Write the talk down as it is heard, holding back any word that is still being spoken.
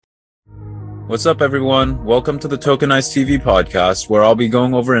What's up, everyone? Welcome to the Tokenized TV podcast, where I'll be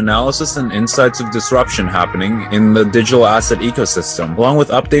going over analysis and insights of disruption happening in the digital asset ecosystem, along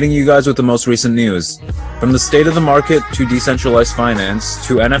with updating you guys with the most recent news. From the state of the market to decentralized finance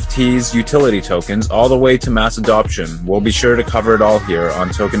to NFTs, utility tokens, all the way to mass adoption. We'll be sure to cover it all here on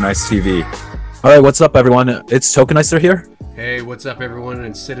Tokenized TV. All right, what's up, everyone? It's Tokenizer here. Hey, what's up, everyone?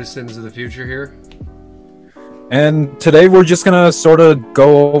 And citizens of the future here. And today we're just going to sort of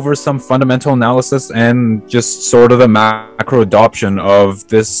go over some fundamental analysis and just sort of the macro adoption of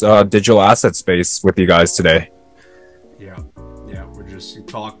this digital asset space with you guys today. Yeah, we're just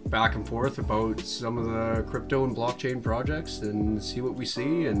talk back and forth about some of the crypto and blockchain projects and see what we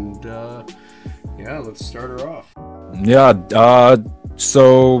see. And let's start her off.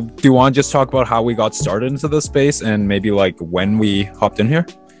 So do you want to just talk about how we got started into the space and maybe like when we hopped in here?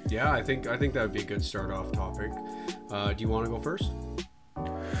 Yeah, I think that would be a good start off topic. Do you want to go first?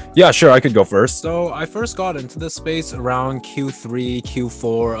 Yeah, sure, I could go first. So I first got into this space around Q3,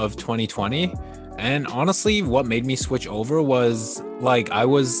 Q4 of 2020. And honestly, what made me switch over was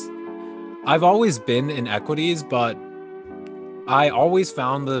I've always been in equities, but I always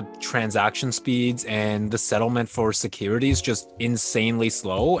found the transaction speeds and the settlement for securities just insanely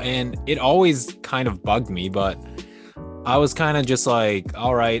slow. And it always kind of bugged me, but I was kind of just like,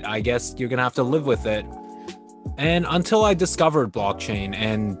 all right, I guess you're going to have to live with it. And until I discovered blockchain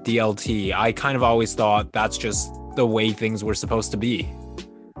and DLT, I kind of always thought that's just the way things were supposed to be.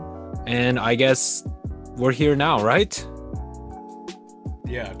 And I guess we're here now, right?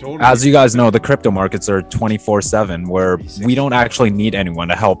 Yeah, totally. As you guys know, the crypto markets are 24/7, where we don't actually need anyone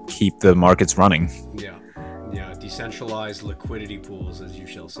to help keep the markets running. Yeah, decentralized liquidity pools, as you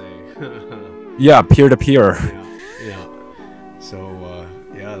shall say. Yeah, peer-to-peer. Yeah. So,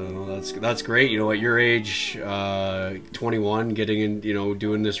 that's great. You know, at your age, 21, getting in,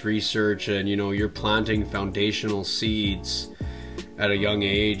 doing this research and, you're planting foundational seeds at a young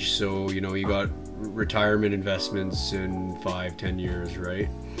age. So, you got retirement investments in 5-10 years, right?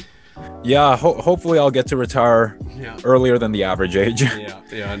 Yeah, hopefully I'll get to retire earlier than the average age.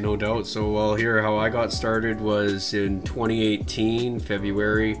 Yeah, no doubt. So, here, how I got started was in 2018,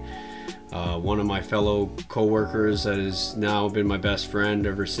 February. One of my fellow co-workers that has now been my best friend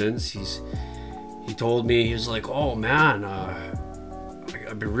ever since, he told me, he was like, oh man,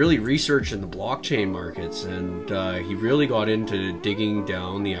 I've been really researching the blockchain markets, and he really got into digging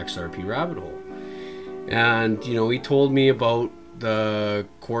down the XRP rabbit hole. And he told me about the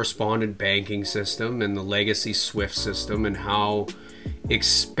correspondent banking system and the legacy SWIFT system and how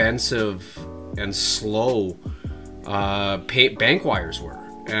expensive and slow bank wires were.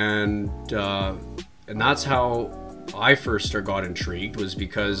 And that's how I first got intrigued, was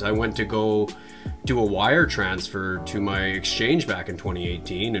because I went to go do a wire transfer to my exchange back in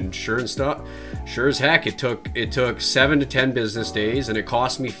 2018, and sure as heck, it took 7 to 10 business days, and it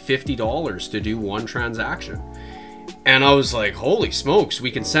cost me $50 to do one transaction. And I was like, holy smokes,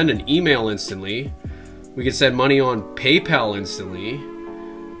 we can send an email instantly, we can send money on PayPal instantly,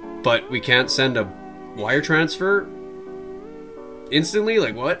 but we can't send a wire transfer instantly?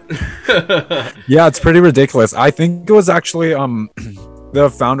 Like, what? Yeah, it's pretty ridiculous. I think it was actually the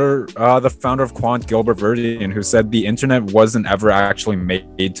founder of Quant, Gilbert Verdian, who said the internet wasn't ever actually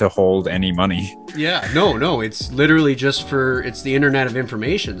made to hold any money. Yeah, no, it's literally it's the internet of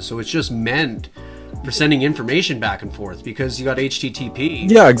information, so it's just meant for sending information back and forth, because you got HTTP.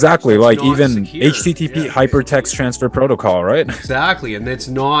 Yeah, exactly. Like even secure. HTTP, hypertext transfer protocol, right? Exactly, and it's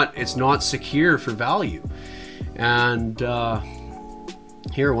not secure for value. And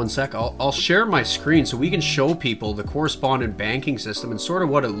here, one sec. I'll share my screen so we can show people the correspondent banking system and sort of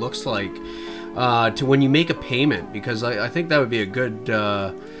what it looks like to when you make a payment, because I think that would be a good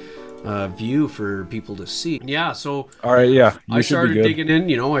view for people to see. Yeah, so all right, yeah, I started digging in.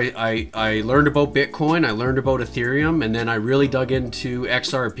 I learned about Bitcoin, I learned about Ethereum, and then I really dug into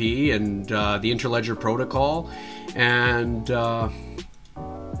XRP and the Interledger protocol,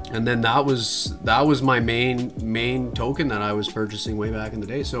 and then that was my main token that I was purchasing way back in the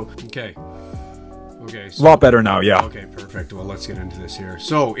day. So okay, so, a lot better now. Yeah. Okay, perfect. Well, let's get into this here.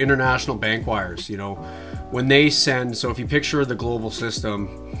 So international bank wires, when they send, so if you picture the global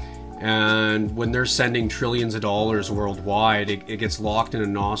system, and when they're sending trillions of dollars worldwide, it gets locked in a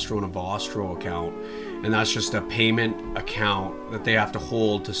Nostro and a Vostro account, and that's just a payment account that they have to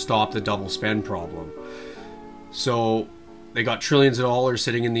hold to stop the double spend problem. So they got trillions of dollars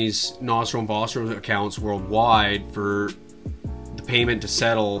sitting in these Nostro and Vostro accounts worldwide for the payment to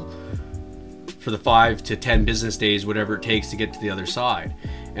settle for the 5 to 10 business days, whatever it takes to get to the other side.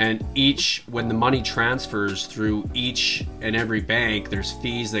 And when the money transfers through each and every bank, there's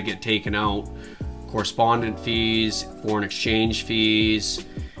fees that get taken out, correspondent fees, foreign exchange fees,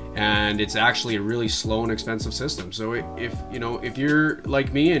 and it's actually a really slow and expensive system. So if you're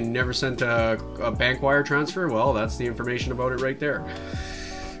like me and never sent a bank wire transfer, well, that's the information about it right there.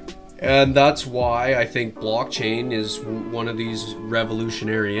 And that's why I think blockchain is one of these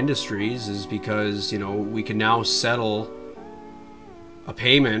revolutionary industries, is because, we can now settle a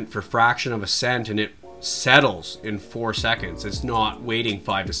payment for a fraction of a cent and it settles in 4 seconds. It's not waiting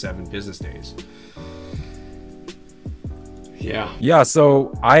 5 to 7 business days. Yeah,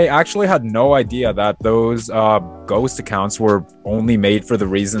 so I actually had no idea that those ghost accounts were only made for the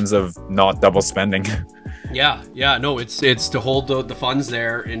reasons of not double spending. No, it's to hold the funds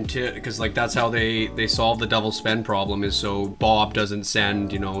there, because like that's how they solve the double spend problem, is so Bob doesn't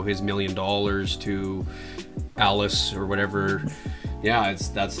send his $1 million to Alice or whatever.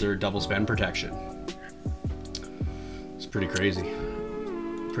 That's their double spend protection. It's pretty crazy.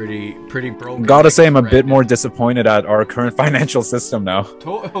 Pretty broken. Gotta say, I'm a bit more disappointed at our current financial system now.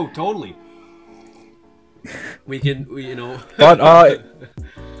 Totally. But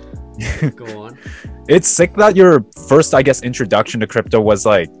go on. It's sick that your first, I guess, introduction to crypto was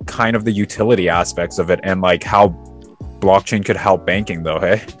like kind of the utility aspects of it, and like how blockchain could help banking, though.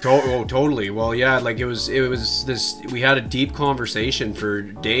 Hey. Totally. Well, yeah, like it was this. We had a deep conversation for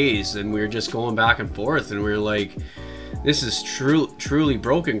days, and we were just going back and forth, and we were like, this is truly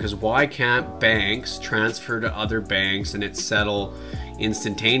broken, because why can't banks transfer to other banks and it settle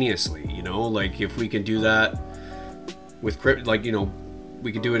instantaneously? Like if we can do that with crypto, like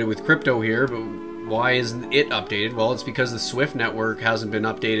we could do it with crypto here, but why isn't it updated? Well, it's because the SWIFT network hasn't been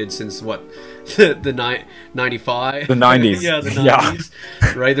updated since the 95? The 90s. Yeah, the 90s.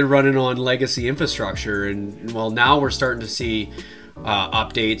 Yeah. Right, they're running on legacy infrastructure, and well, now we're starting to see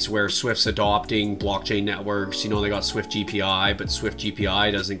updates where Swift's adopting blockchain networks. They got Swift GPI, but Swift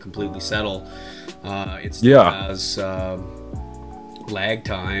GPI doesn't completely settle. It still has lag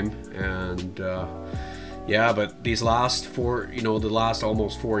time, and but these last the last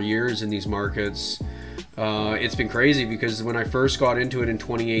almost 4 years in these markets, it's been crazy, because when I first got into it in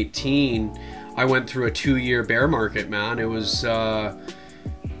 2018, I went through a 2-year bear market, man. It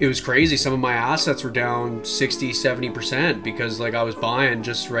was crazy. Some of my assets were down 60-70% because like I was buying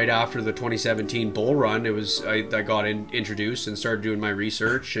just right after the 2017 bull run. I got introduced and started doing my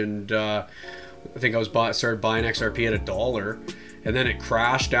research, and I think I started buying XRP at $1, and then it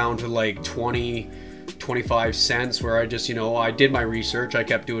crashed down to like 25 cents, where I just I did my research, I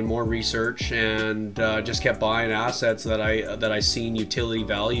kept doing more research, and just kept buying assets that I seen utility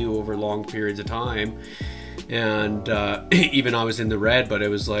value over long periods of time. And even I was in the red, but it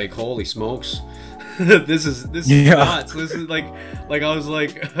was like, holy smokes, this is nuts. This is like I was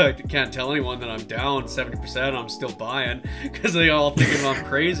like, I can't tell anyone that I'm down 70%. I'm still buying, because they all thinking I'm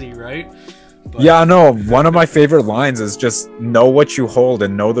crazy, right? But, yeah, no, one of my favorite lines is just know what you hold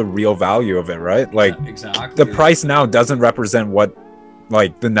and know the real value of it, right? Like, exactly. The price now doesn't represent what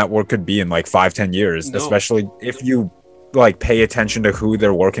like the network could be in like 5-10 years, especially if you like pay attention to who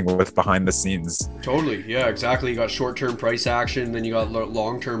they're working with behind the scenes. Totally. Yeah, exactly. You got short-term price action, then you got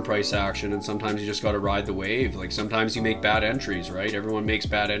long-term price action, and sometimes you just got to ride the wave. Like sometimes you make bad entries, right? Everyone makes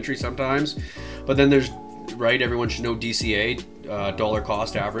bad entries sometimes, but then there's everyone should know DCA, dollar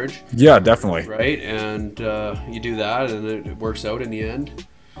cost average. Yeah, definitely. Right, and you do that, and it works out in the end.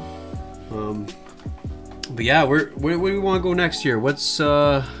 But yeah, where do we want to go next here?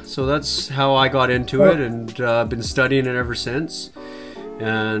 So that's how I got into it, and been studying it ever since,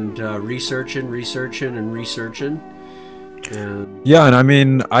 and researching. And yeah, and I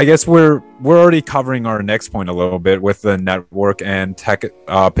mean, I guess we're already covering our next point a little bit with the network and tech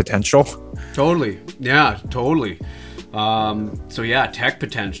potential. Totally. Yeah, totally. So yeah, tech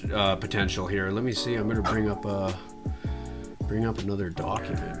potential here. Let me see. I'm going to bring up another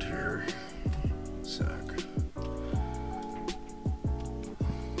document here. Sec.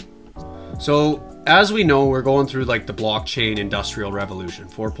 So as we know, we're going through like the blockchain industrial revolution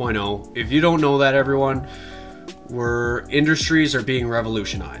 4.0. If you don't know that, everyone, industries are being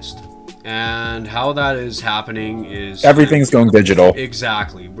revolutionized, and how that is happening is everything's going digital.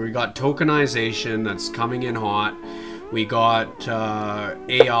 Exactly. We got tokenization that's coming in hot. We got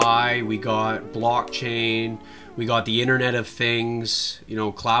AI. We got blockchain. We got the Internet of Things.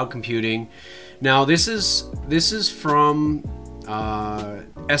 Cloud computing. Now this is from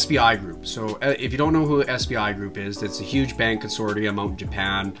SBI Group. So if you don't know who SBI Group is, it's a huge bank consortium out in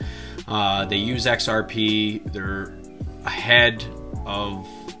Japan. They use XRP. They're ahead of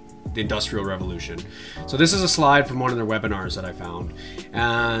the Industrial Revolution. So this is a slide from one of their webinars that I found,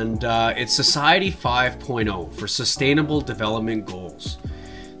 and it's Society 5.0 for Sustainable Development Goals.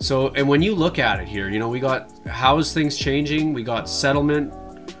 So, and when you look at it here, you know, we got how is things changing? We got settlement,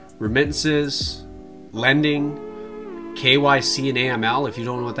 remittances, lending, KYC and AML. If you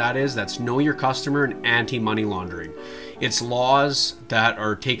don't know what that is, that's know your customer and anti-money laundering. It's laws that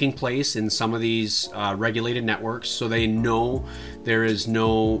are taking place in some of these regulated networks, so they know there is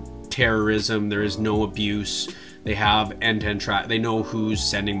no terrorism, there is no abuse. They have end-to-end track. They know who's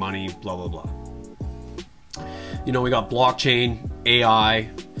sending money, blah, blah, blah. You know, we got blockchain, AI,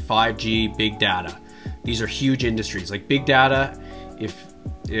 5G, big data. These are huge industries. Like big data, if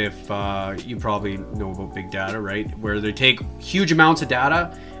you probably know about big data, right? Where they take huge amounts of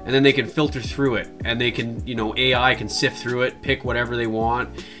data and then they can filter through it, and they can, you know, AI can sift through it, pick whatever they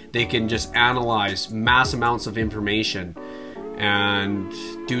want. They can just analyze mass amounts of information and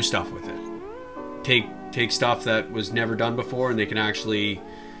do stuff with it. Take stuff that was never done before, and they can actually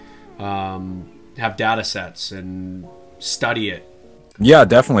have data sets and study it. Yeah,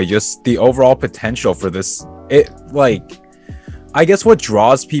 definitely. Just the overall potential for this. I guess what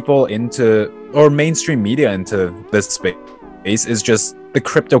draws people into, or mainstream media into this space, is just the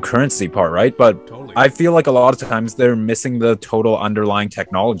cryptocurrency part, right? But Totally. I feel like a lot of times they're missing the total underlying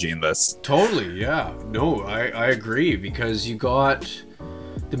technology in this. Totally, yeah. No, I agree, because you got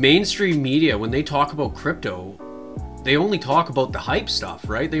the mainstream media, when they talk about crypto, they only talk about the hype stuff,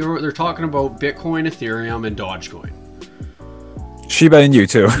 right? They're talking about Bitcoin, Ethereum, and Dogecoin. Shiba Inu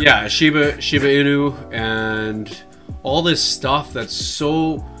too. Yeah, Shiba Inu, and all this stuff that's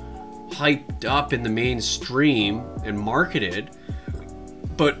so hyped up in the mainstream and marketed.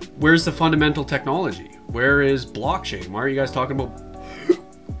 But where's the fundamental technology? Where is blockchain? Why are you guys talking about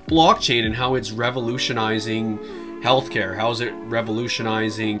blockchain and how it's revolutionizing healthcare? How is it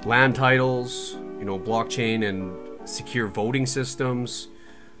revolutionizing land titles, you know, blockchain and secure voting systems,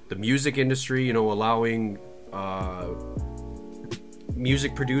 the music industry, you know, allowing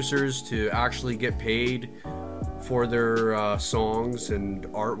music producers to actually get paid for their songs and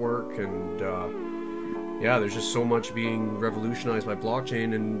artwork, and yeah, there's just so much being revolutionized by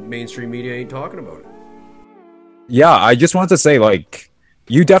blockchain, and mainstream media ain't talking about it. Yeah, I just wanted to say, like,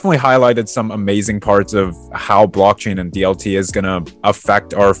 you definitely highlighted some amazing parts of how blockchain and DLT is going to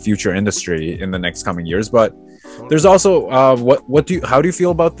affect our future industry in the next coming years. But there's also how do you feel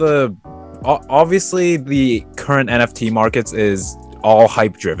about the obviously the current NFT markets is all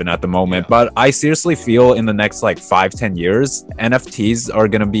hype driven at the moment, but I seriously feel in the next like 5-10 years NFTs are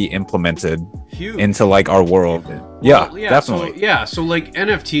going to be implemented into like our world. Yeah, definitely. So like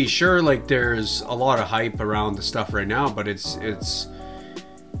NFT, sure, like there's a lot of hype around the stuff right now, but it's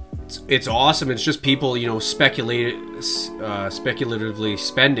awesome. It's just people, you know, speculatively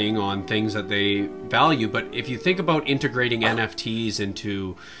spending on things that they value. But if you think about integrating NFTs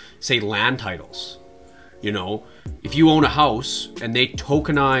into, say, land titles, you know, if you own a house and they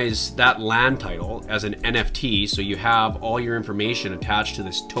tokenize that land title as an NFT, so you have all your information attached to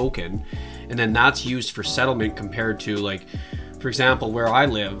this token, and then that's used for settlement compared to, like, for example, where I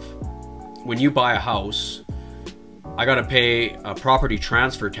live, when you buy a house, I got to pay a property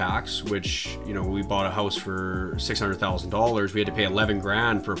transfer tax, which, you know, we bought a house for $600,000. We had to pay 11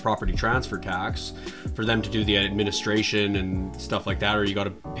 grand for a property transfer tax for them to do the administration and stuff like that. Or you got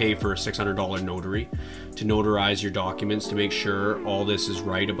to pay for a $600 notary to notarize your documents to make sure all this is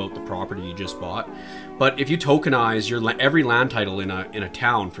right about the property you just bought. But if you tokenize every land title in a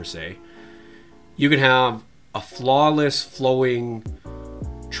town, for say, you can have a flawless flowing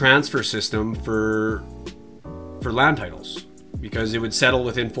transfer system for land titles, because it would settle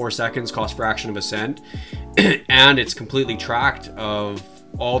within 4 seconds, cost fraction of a cent, and it's completely tracked of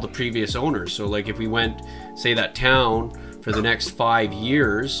all the previous owners. So like if we went, say, that town for the next 5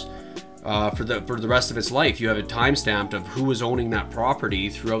 years, for the rest of its life, you have it timestamped of who was owning that property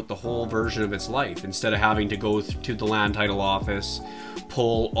throughout the whole version of its life, instead of having to go to the land title office,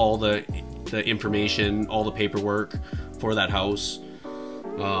 pull all the information, all the paperwork for that house.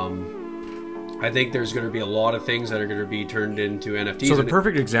 I think there's going to be a lot of things that are going to be turned into NFTs. So the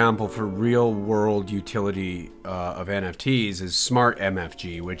perfect example for real world utility of NFTs is Smart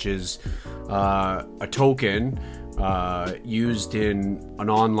MFG, which is a token used in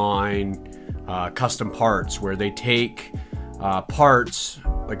an online custom parts, where they take parts,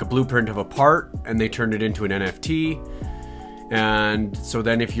 like a blueprint of a part, and they turn it into an NFT. And so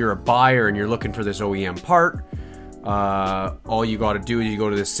then if you're a buyer and you're looking for this OEM part, all you got to do is you go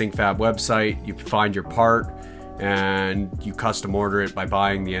to this SyncFab website, you find your part, and you custom order it by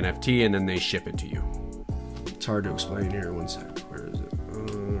buying the NFT, and then they ship it to you. It's hard to explain here. One sec. Where is it?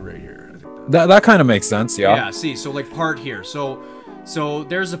 Right here. That kind of makes sense. Yeah. Yeah. See, so like part here. So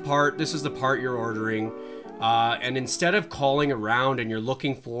there's a part. This is the part you're ordering. And instead of calling around and you're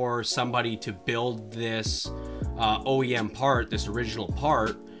looking for somebody to build this OEM part, this original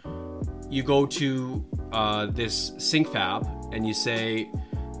part, you go to this SyncFab and you say,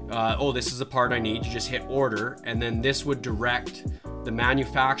 oh, this is the part I need. You just hit order, and then this would direct the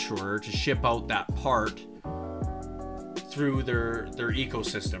manufacturer to ship out that part through their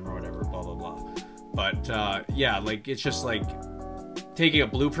ecosystem or whatever, blah, blah, blah. But yeah, like it's just like taking a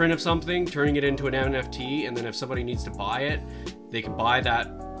blueprint of something, turning it into an NFT, and then if somebody needs to buy it, they can buy that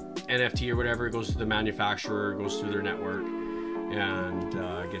NFT or whatever. It goes to the manufacturer, goes through their network, and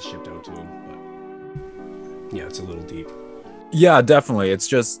gets shipped out to them. But yeah, it's a little deep. Yeah, definitely. It's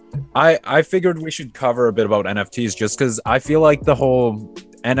just I figured we should cover a bit about NFTs just because I feel like the whole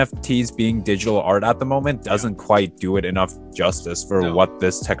NFTs being digital art at the moment doesn't quite do it enough justice for what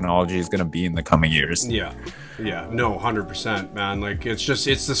this technology is going to be in the coming years. Yeah, no, 100%, man. Like it's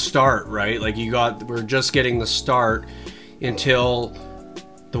the start, right? Like we're just getting the start until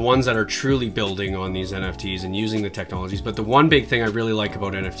the ones that are truly building on these NFTs and using the technologies. But the one big thing I really like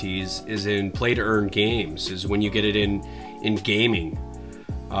about NFTs is in play to earn games, is when you get it in gaming.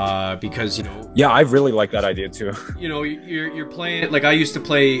 Because I really like that idea too. You're playing, like I used to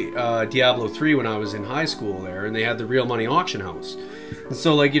play Diablo 3 when I was in high school there, and they had the real money auction house. And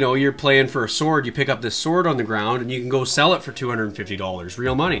so like you're playing for a sword, you pick up this sword on the ground and you can go sell it for $250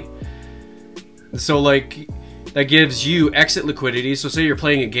 real money. And so like that gives you exit liquidity. So say you're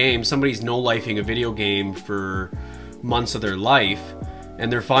playing a game, somebody's no-lifing a video game for months of their life,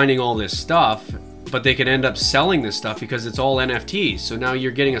 and they're finding all this stuff, but they can end up selling this stuff because it's all NFTs. So now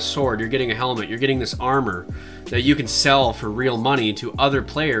you're getting a sword, you're getting a helmet, you're getting this armor that you can sell for real money to other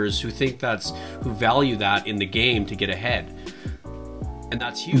players who value that in the game to get ahead. And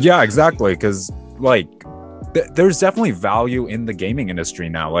that's huge. Yeah, exactly. Because like there's definitely value in the gaming industry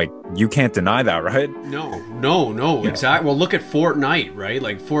now. Like you can't deny that, right? No, exactly. Well, look at Fortnite, right?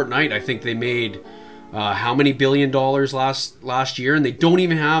 Like Fortnite, I think they made how many $1 billion last year, and they don't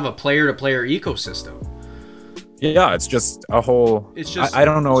even have a player-to-player ecosystem. Yeah, it's just a whole. It's just I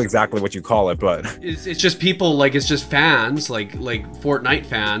don't know exactly what you call it, but it's just people, like it's just fans, like Fortnite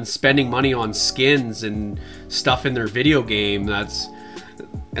fans spending money on skins and stuff in their video game. That's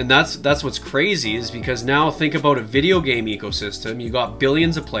what's crazy, is because now think about a video game ecosystem. You got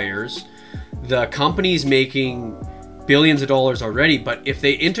billions of players, the company's making billions of dollars already, but if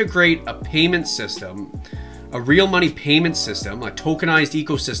they integrate a payment system, a real money payment system, a tokenized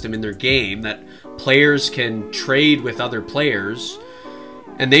ecosystem in their game that players can trade with other players,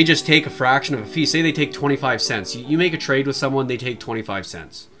 and they just take a fraction of a fee, say they take 25 cents. You make a trade with someone, they take 25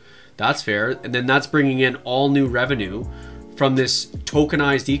 cents. That's fair. And then that's bringing in all new revenue from this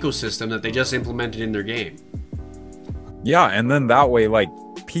tokenized ecosystem that they just implemented in their game. Yeah, and then that way, like,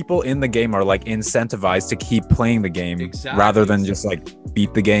 people in the game are like incentivized to keep playing the game rather than just like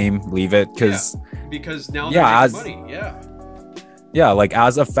beat the game, leave it, because now they're making money. Like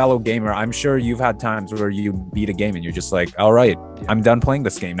as a fellow gamer, I'm sure you've had times where you beat a game and you're just like, all right, I'm done playing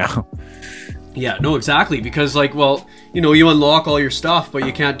this game now. Yeah, no, exactly, because like, well, you unlock all your stuff, but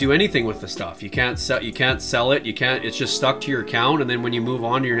you can't do anything with the stuff. You can't sell it. It's just stuck to your account, and then when you move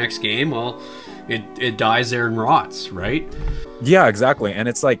on to your next game, well, it dies there and rots, right? Yeah, exactly. And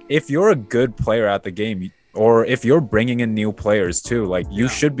it's like, if you're a good player at the game, or if you're bringing in new players too, like you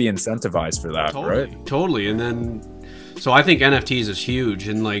should be incentivized for that, right? Totally. And then, so I think NFTs is huge.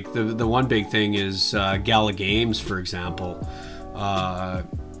 And like the one big thing is Gala Games, for example.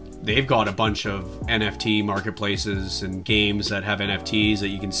 They've got a bunch of NFT marketplaces and games that have NFTs that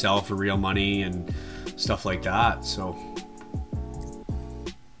you can sell for real money and stuff like that. So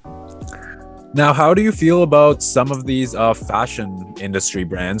now, how do you feel about some of these fashion industry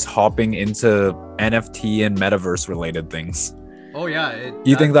brands hopping into NFT and metaverse related things? Oh yeah,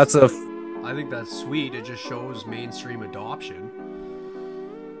 I think that's sweet. It just shows mainstream adoption.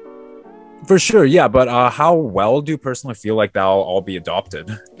 For sure, yeah, but how well do you personally feel like that'll all be adopted?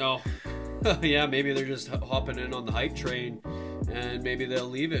 Oh, yeah, maybe they're just hopping in on the hype train, and maybe they'll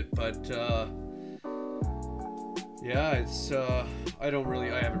leave it. But yeah, it's I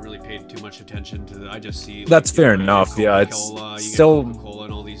haven't really paid too much attention to that. I just see that's fair enough. Yeah, it's still Coca-Cola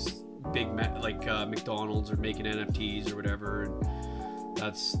and all these big McDonald's are making NFTs or whatever, and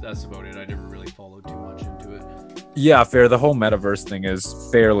that's about it. I never really followed too much into it. Yeah, fair. The whole metaverse thing is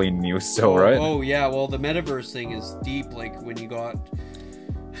fairly new still, right? Oh yeah, well the metaverse thing is deep. Like when you got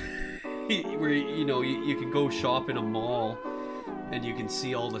where you can go shop in a mall and you can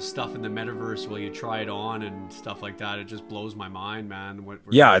see all the stuff in the metaverse while you try it on and stuff like that. It just blows my mind, man. What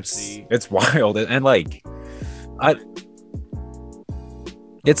we're Yeah, gonna see. it's wild. And like I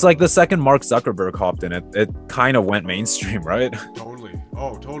it's like the second Mark Zuckerberg hopped in, it kind of went mainstream, right? Totally.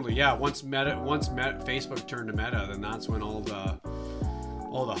 Oh, totally. Yeah. Once Facebook turned to Meta, then that's when all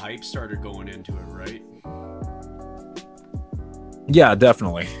the hype started going into it, right? Yeah,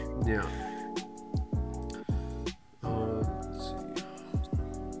 definitely. Yeah. Let's see.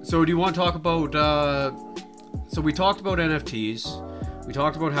 So, do you want to talk about? So we talked about NFTs. We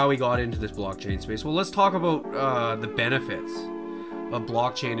talked about how we got into this blockchain space. Well, let's talk about the benefits of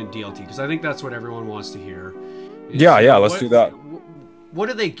blockchain and DLT, because I think that's what everyone wants to hear. Yeah, let's do that. What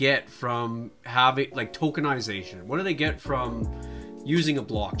do they get from having like tokenization? What do they get from using a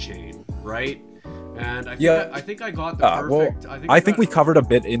blockchain, right? And I think I got the perfect. Well, I think we covered a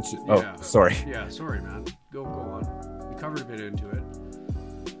bit into. Yeah. Oh, sorry. Yeah, sorry, man. Go on. We covered a bit into it.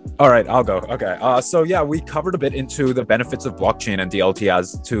 All right, I'll go. Okay. So yeah, we covered a bit into the benefits of blockchain and DLT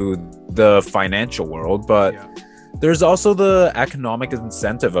as to the financial world, but there's also the economic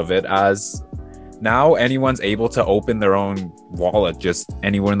incentive of it, as now anyone's able to open their own wallet just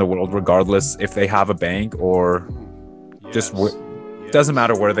anywhere in the world, regardless if they have a bank or just doesn't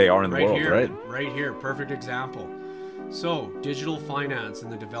matter where they are in the world, here, right? Right here, perfect example. So, digital finance in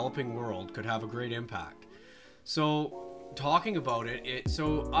the developing world could have a great impact. So, talking about it,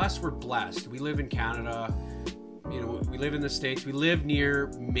 so us, we're blessed. We live in Canada, we live in the States, we live near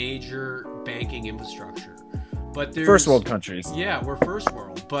major banking infrastructure. But there's first world countries. Yeah, we're first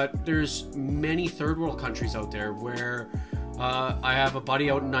world, but there's many third world countries out there where I have a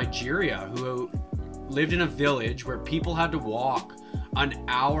buddy out in Nigeria who lived in a village where people had to walk an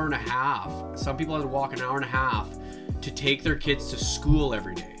hour and a half. Some people had to walk an hour and a half to take their kids to school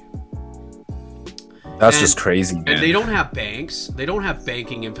every day. That's just crazy, man. And they don't have banks. They don't have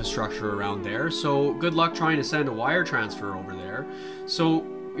banking infrastructure around there. So good luck trying to send a wire transfer over there. So,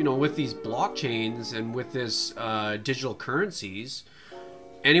 with these blockchains and with this digital currencies,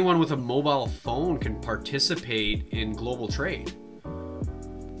 anyone with a mobile phone can participate in global trade.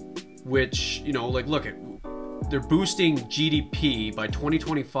 Which, look at, they're boosting GDP by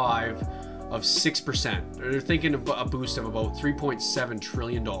 2025 of 6%. They're thinking of a boost of about $3.7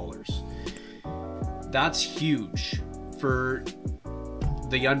 trillion. That's huge for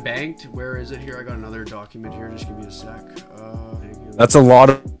the unbanked. Where is it here? I got another document here. Just give me a sec. That's a lot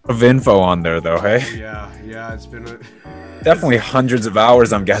of info on there, though, hey? Yeah, it's been definitely hundreds of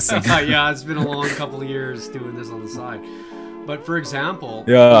hours, I'm guessing. Yeah, it's been a long couple of years doing this on the side. But for example,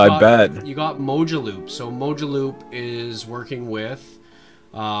 I bet you got Mojaloop. So Mojaloop is working with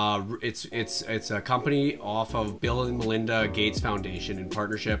it's a company off of Bill and Melinda Gates Foundation in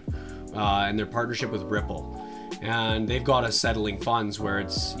partnership, and their partnership with Ripple, and they've got a settling funds where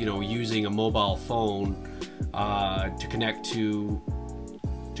it's using a mobile phone to connect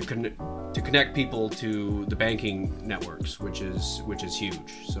people to the banking networks, which is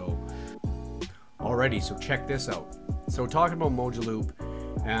huge. So already, so check this out. So talking about Mojaloop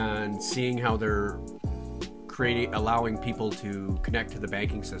and seeing how they're allowing people to connect to the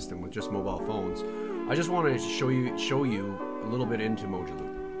banking system with just mobile phones, I just want to show you a little bit into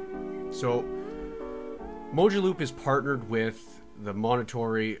Mojaloop. So Mojaloop is partnered with the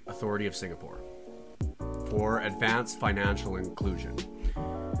Monetary Authority of Singapore for advanced financial inclusion,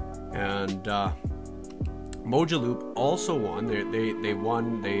 and Mojaloop also won.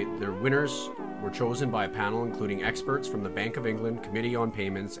 Their winners were chosen by a panel including experts from the Bank of England, Committee on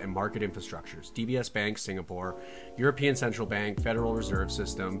Payments and Market Infrastructures, DBS Bank Singapore, European Central Bank, Federal Reserve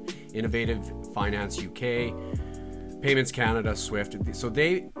System, Innovative Finance UK, Payments Canada, SWIFT. So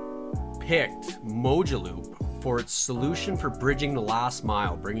they picked Mojaloop for its solution for bridging the last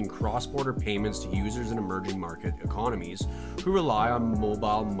mile, bringing cross-border payments to users in emerging market economies who rely on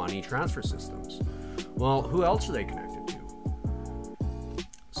mobile money transfer systems. Well, who else are they connected to?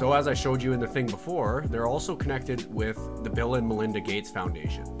 So as I showed you in the thing before, they're also connected with the Bill and Melinda Gates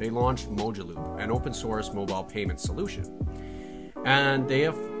Foundation. They launched Mojaloop, an open source mobile payment solution. And they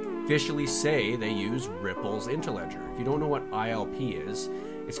officially say they use Ripple's Interledger. If you don't know what ILP is,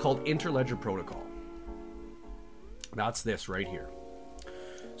 it's called Interledger Protocol. That's this right here.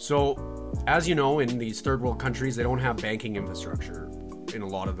 So, as you know, in these third world countries, they don't have banking infrastructure in a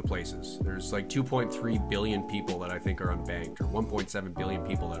lot of the places. There's like 2.3 billion people that I think are unbanked, or 1.7 billion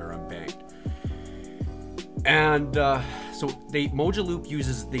people that are unbanked. And so Mojaloop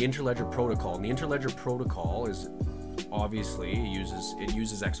uses the Interledger Protocol, and the Interledger Protocol is obviously it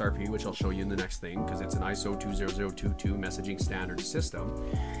uses XRP, which I'll show you in the next thing, because it's an ISO 20022 messaging standard system,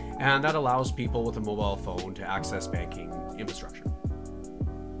 and that allows people with a mobile phone to access banking infrastructure.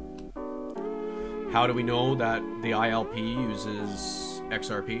 How do we know that the ILP uses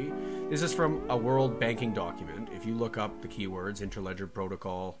XRP? This is from a World Banking document. If you look up the keywords Interledger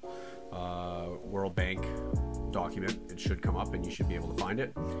Protocol, World Bank document, it should come up and you should be able to find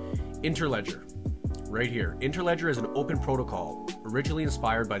it. Interledger, right here. Interledger is an open protocol originally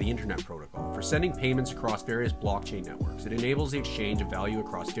inspired by the Internet Protocol for sending payments across various blockchain networks. It enables the exchange of value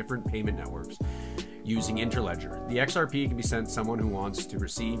across different payment networks using Interledger. The XRP can be sent to someone who wants to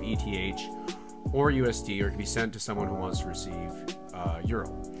receive ETH or USD, or it can be sent to someone who wants to receive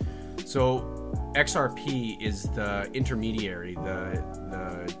Euro. So XRP is the intermediary,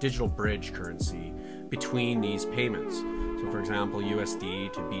 the digital bridge currency between these payments. So for example,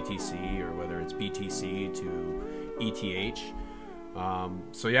 USD to BTC, or whether it's BTC to ETH.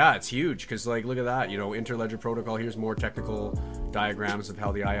 So yeah, it's huge because, like, look at that, you know, Interledger Protocol. Here's more technical diagrams of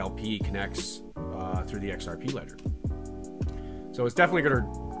how the ILP connects through the XRP ledger. So it's definitely going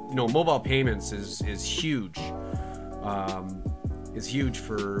to, you know, mobile payments is huge. Is huge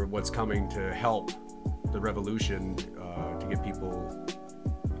for what's coming to help the revolution to get people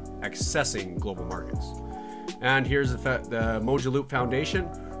accessing global markets. And here's the Moja Loop Foundation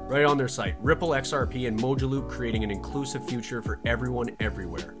right on their site. Ripple, XRP, and Moja Loop creating an inclusive future for everyone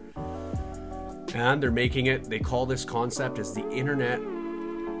everywhere. And they're making it, they call this concept as the Internet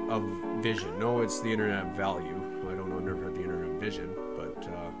of Vision. No, it's the Internet of Value. I don't know, I've never heard the Internet of Vision, but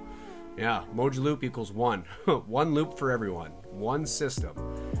yeah, Moja Loop equals one. One loop for everyone. One system.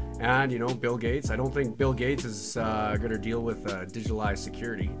 And, you know, Bill Gates, I don't think Bill Gates is going to deal with digitalized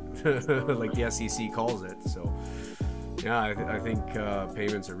security like the SEC calls it. So, yeah, I think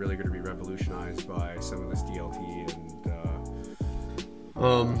payments are really going to be revolutionized by some of this DLT.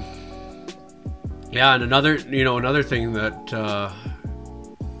 And, yeah, and another thing that,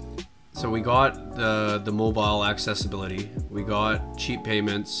 so we got the mobile accessibility. We got cheap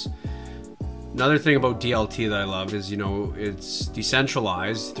payments. Another thing about DLT that I love is, you know, it's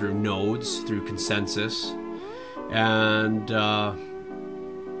decentralized through nodes, through consensus, and the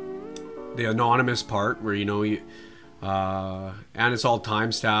anonymous part where, you know, and it's all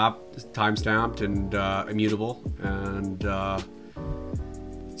time-stamped and immutable, and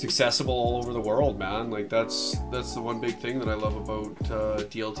it's accessible all over the world, man. Like that's the one big thing that I love about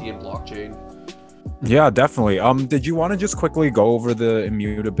DLT and blockchain. Yeah, definitely. Did you want to just quickly go over the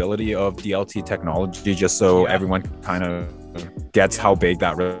immutability of DLT technology, just so everyone kind of gets how big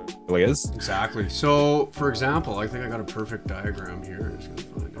that really is? Exactly. So, for example, I think I got a perfect diagram here. I'm just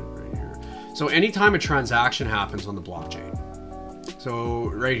gonna find it right here. So, anytime a transaction happens on the blockchain, so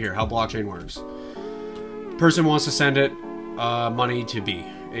right here, how blockchain works: person wants to send it money to B.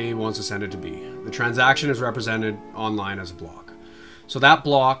 A wants to send it to B. The transaction is represented online as a block. So that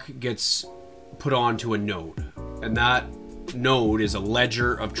block gets put onto a node, and that node is a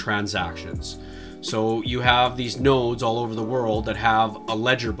ledger of transactions. So you have these nodes all over the world that have a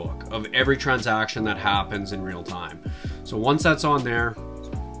ledger book of every transaction that happens in real time. So once that's on there,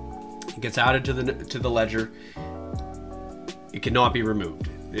 it gets added to the ledger. It cannot be removed.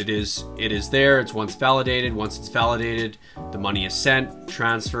 It is there. It's once validated. Once it's validated, the money is sent,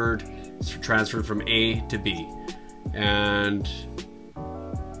 transferred. It's transferred from A to B, and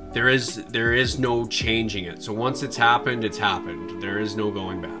there is no changing it. So once it's happened, it's happened. There is no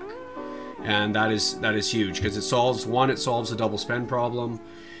going back, and that is huge because it solves the double spend problem,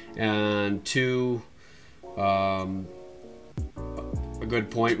 and two, a good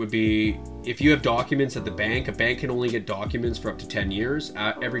point would be if you have documents at the bank. A bank can only get documents for up to 10 years.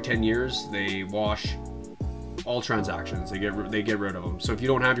 Every 10 years, they wash all transactions. They get rid of them. So if you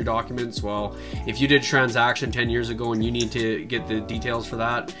don't have your documents, well, if you did a transaction 10 years ago and you need to get the details for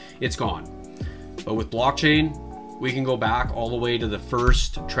that, it's gone. But with blockchain, we can go back all the way to the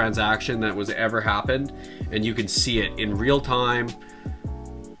first transaction that was ever happened, and you can see it in real time,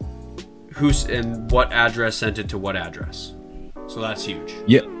 who's and what address sent it to what address. So that's huge.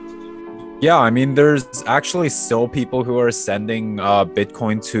 Yeah, I mean, there's actually still people who are sending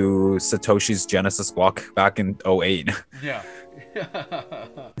Bitcoin to Satoshi's Genesis block back in 2008. Yeah.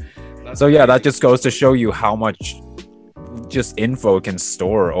 So yeah, that just goes to show you how much just info can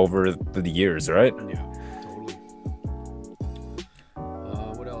store over the years, right? Yeah, totally.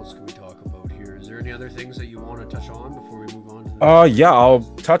 What else can we talk about here? Is there any other things that you want to touch on before we move on to the yeah, I'll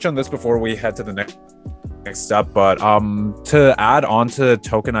touch on this before we head to the next step, but to add on to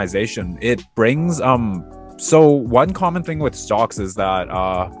tokenization, it brings so one common thing with stocks is that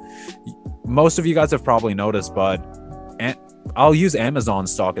most of you guys have probably noticed, but I'll use Amazon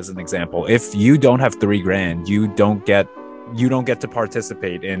stock as an example. If you don't have $3,000, you don't get to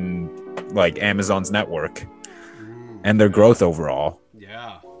participate in like Amazon's network and their growth overall.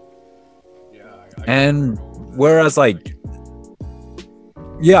 And whereas like,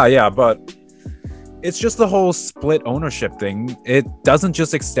 yeah, but it's just the whole split ownership thing. It doesn't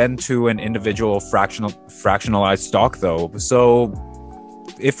just extend to an individual fractionalized stock though. So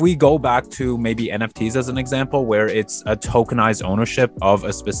if we go back to maybe NFTs as an example, where it's a tokenized ownership of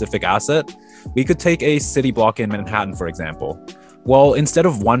a specific asset, we could take a city block in Manhattan, for example. Well, instead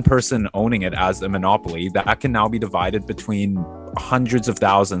of one person owning it as a monopoly, that can now be divided between hundreds of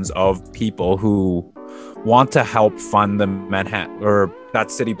thousands of people who want to help fund the Manhattan or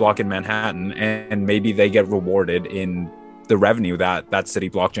that city block in Manhattan, and maybe they get rewarded in the revenue that that city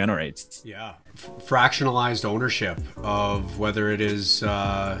block generates. Yeah. Fractionalized ownership of whether it is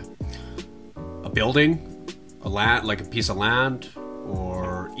a building, a land, like a piece of land,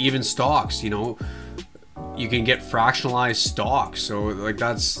 or even stocks. You know, you can get fractionalized stocks. So like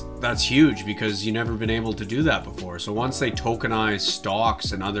that's huge, because you never been able to do that before. So once they tokenize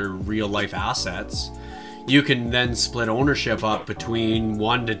stocks and other real life assets, you can then split ownership up between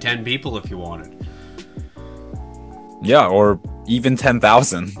 1 to 10 people if you wanted. Yeah, or even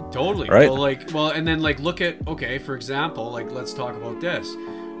 10,000. Totally. Right. And then look at, okay, for example, like let's talk about this.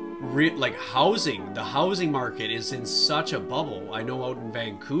 Like housing, the housing market is in such a bubble. I know out in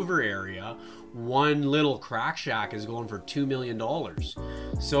Vancouver area, one little crack shack is going for $2 million.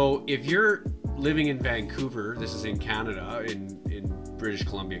 So if you're living in Vancouver, this is in Canada, in British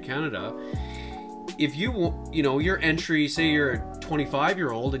Columbia, Canada, if your entry, say you're a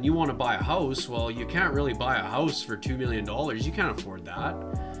 25-year-old and you want to buy a house, well, you can't really buy a house for $2 million. You can't afford that.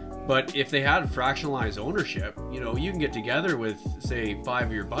 But if they had fractionalized ownership, you can get together with, say, 5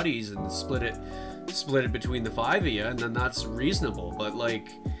 of your buddies and split it between the 5 of you, and then that's reasonable. But like,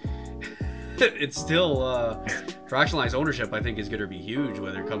 it's still fractionalized ownership, I think, is going to be huge,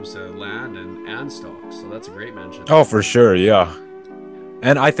 whether it comes to land and stocks. So that's a great mention. Oh, for sure, yeah.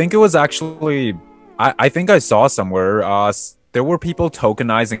 And I think it was actually, I think I saw somewhere, there were people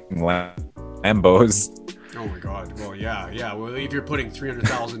tokenizing Lambos. Oh my God! Well, yeah. Well, if you're putting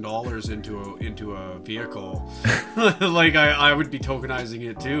 $300,000 into a vehicle, like I would be tokenizing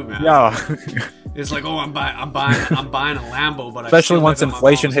it too, man. Yeah. It's like, oh, I'm buying a Lambo, but especially I still once live in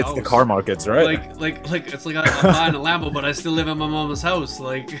inflation my hits mom's the house. car markets, right? Like it's like I'm buying a Lambo, but I still live in my mom's house.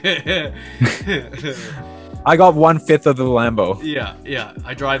 Like, I got 1/5 of the Lambo. yeah.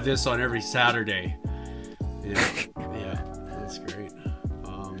 I drive this on every Saturday. Yeah, that's great.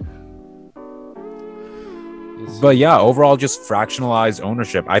 But yeah, overall, just fractionalized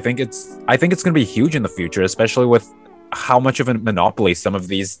ownership. I think it's going to be huge in the future, especially with how much of a monopoly some of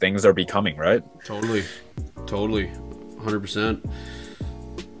these things are becoming, right? Totally, 100%.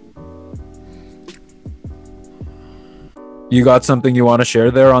 You got something you want to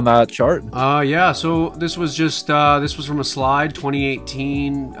share there on that chart? Yeah. So this was just this was from a slide,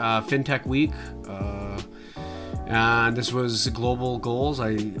 2018 FinTech Week, and this was global goals.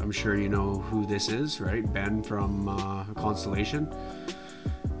 I'm sure you know who this is, right? Ben from Constellation,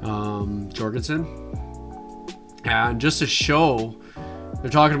 Jorgensen, and just to show,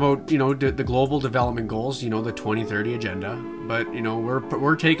 they're talking about the global development goals, the 2030 agenda, but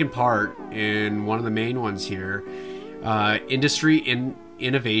we're taking part in one of the main ones here. Industry,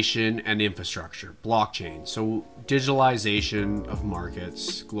 innovation, and infrastructure, blockchain. So digitalization of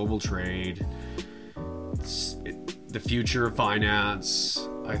markets, global trade, the future of finance,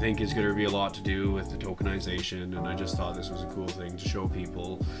 I think is going to be a lot to do with the tokenization. And I just thought this was a cool thing to show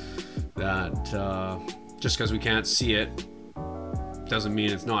people that just because we can't see it doesn't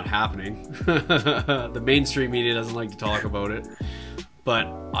mean it's not happening. The mainstream media doesn't like to talk about it. But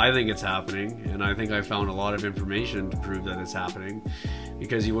I think it's happening, and I think I found a lot of information to prove that it's happening,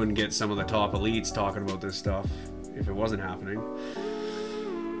 because you wouldn't get some of the top elites talking about this stuff if it wasn't happening.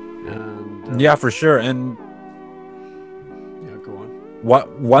 And, yeah, for sure. And yeah, go on.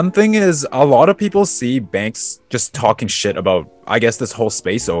 One thing is, a lot of people see banks just talking shit about, I guess, this whole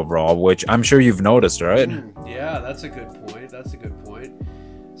space overall, which I'm sure you've noticed, right? Yeah, that's a good point.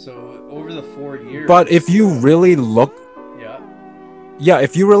 So over the 4 years. But if you really look. Yeah,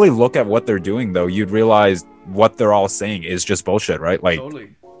 if you really look at what they're doing, though, you'd realize what they're all saying is just bullshit, right? Like,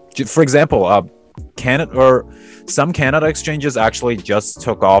 totally. For example, some Canada exchanges actually just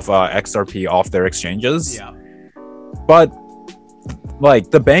took off XRP off their exchanges. Yeah. But like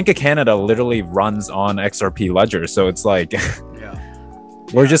the Bank of Canada literally runs on XRP Ledger, so it's like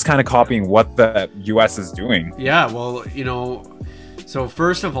we're just kind of copying what the US is doing. Yeah, well, so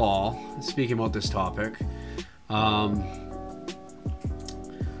first of all, speaking about this topic,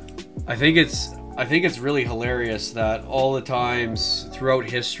 I think it's really hilarious that all the times throughout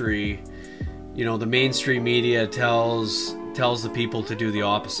history, the mainstream media tells tells the people to do the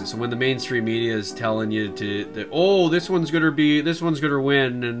opposite. So when the mainstream media is telling you oh, this one's gonna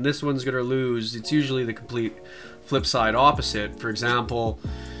win and this one's gonna lose, it's usually the complete flip side opposite. For example,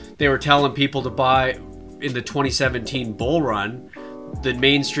 they were telling people to buy in the 2017 bull run. The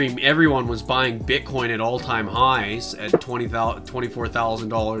mainstream, everyone was buying Bitcoin at all-time highs at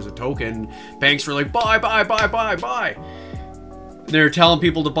 $24,000 a token. Banks were like, buy. They're telling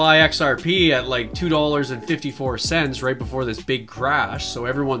people to buy XRP at like $2.54 right before this big crash. So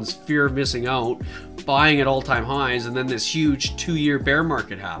everyone's fear of missing out, buying at all-time highs, and then this huge 2-year bear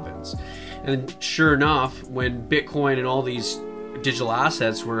market happens. And sure enough, when Bitcoin and all these digital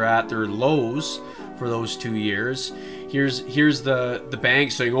assets were at their lows for those 2 years, here's the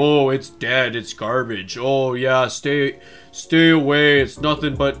bank saying, oh, it's dead, it's garbage, oh yeah, stay away, it's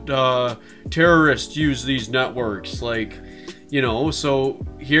nothing but terrorists use these networks. Like, you know, so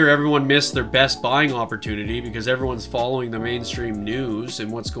here everyone missed their best buying opportunity because everyone's following the mainstream news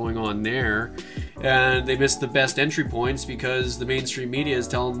and what's going on there, and they missed the best entry points because the mainstream media is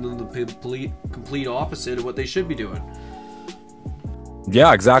telling them the complete opposite of what they should be doing.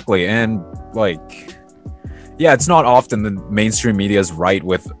 Yeah, exactly. And like, yeah, it's not often the mainstream media is right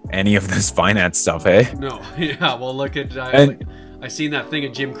with any of this finance stuff, hey? No, yeah, well, look at I seen that thing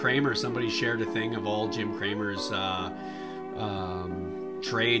of Jim Cramer. Somebody shared a thing of all Jim Cramer's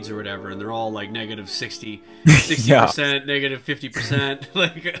trades or whatever, and they're all like negative 60%, yeah. Negative 50%.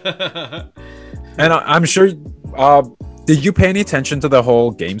 Like, and I'm sure. Did you pay any attention to the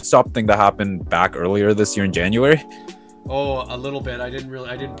whole GameStop thing that happened back earlier this year in January? Oh, a little bit. I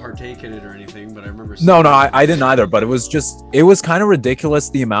didn't partake in it or anything, but I remember. No, I didn't either. But it was kind of ridiculous,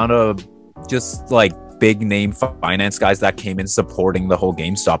 the amount of just like big name finance guys that came in supporting the whole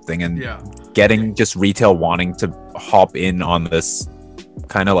GameStop thing and getting just retail wanting to hop in on this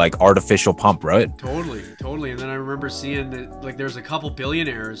kind of like artificial pump, right? Totally. And then I remember seeing that like there's a couple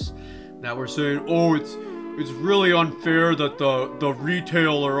billionaires that were saying, oh, it's really unfair that the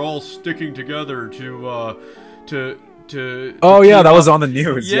retail are all sticking together to that was on the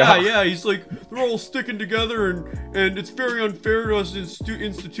news. Yeah, he's like, they're all sticking together and it's very unfair to us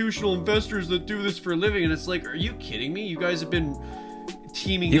institutional investors that do this for a living. And it's like, are you kidding me? You guys have been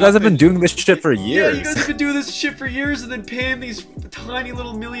teaming. You guys have been doing this shit for years. Yeah, you guys have been doing this shit for years and then paying these tiny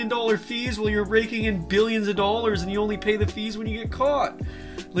little $1 million fees while you're raking in billions of dollars, and you only pay the fees when you get caught.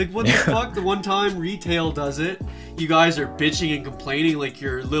 Like, what the fuck? The one time retail does it, you guys are bitching and complaining like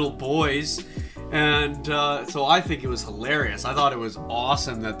you're little boys. And so I think it was hilarious. I thought it was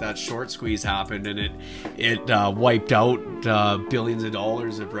awesome that short squeeze happened, and it wiped out billions of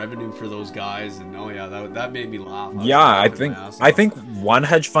dollars of revenue for those guys. And oh yeah, that made me laugh. I think one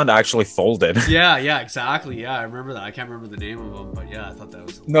hedge fund actually folded. Yeah, exactly. Yeah, I remember that. I can't remember the name of them, but yeah, I thought that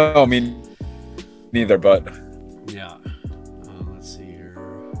was hilarious. No, I mean neither. But yeah, let's see here.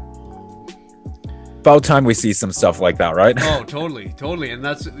 About time we see some stuff like that, right? Oh, totally. And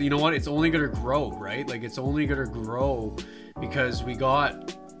that's, you know what? It's only going to grow, right? Like, it's only going to grow because we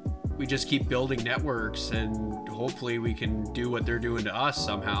just keep building networks, and hopefully we can do what they're doing to us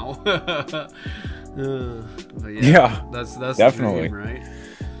somehow. Yeah, that's definitely the dream, right?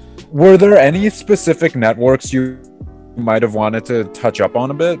 Were there any specific networks you might have wanted to touch up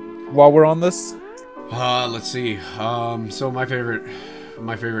on a bit while we're on this? Let's see. So my favorite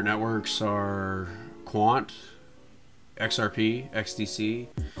networks are Quant, XRP, XDC.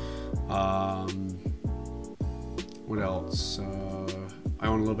 What else? I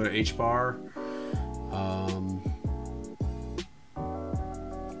own a little bit of HBAR.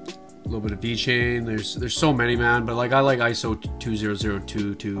 A little bit of VeChain. There's so many, man. But like, I like ISO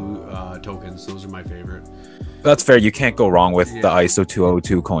 20022 tokens. Those are my favorite. That's fair. You can't go wrong with the ISO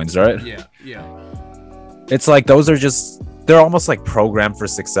 202 coins, right? Yeah. It's like those are they're almost like programmed for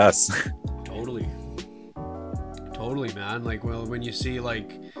success. Totally, man. Like, well, when you see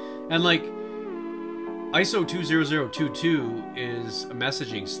like ISO 20022 is a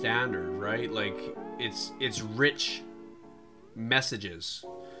messaging standard, right? Like, it's rich messages.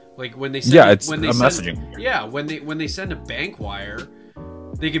 Like when they send messaging. Yeah, when they send a bank wire,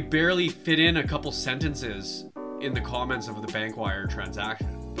 they could barely fit in a couple sentences in the comments of the bank wire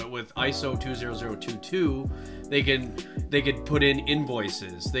transaction. But with ISO 20022, they could put in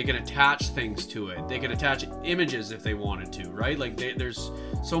invoices. They can attach things to it. They can attach images if they wanted to, right? Like, there's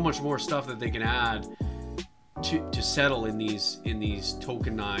so much more stuff that they can add to settle in these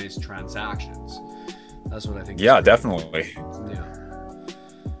tokenized transactions. That's what I think. Yeah, definitely.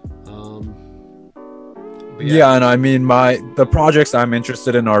 Yeah. And I mean, the projects I'm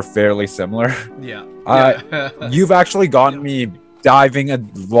interested in are fairly similar. Yeah. You've actually gotten me diving a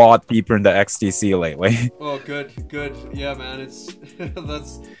lot deeper into XTC lately. Oh, good. Yeah, man, it's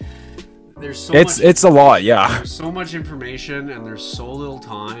that's there's so It's a lot, yeah. there's so much information and there's so little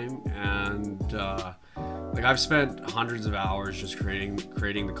time, and like I've spent hundreds of hours just creating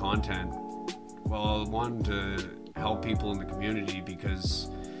the content. Well, one, to help people in the community, because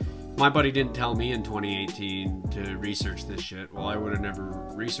my buddy didn't tell me in 2018 to research this shit. Well, I would have never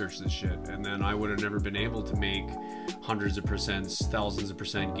researched this shit, and then I would have never been able to make hundreds of percents, thousands of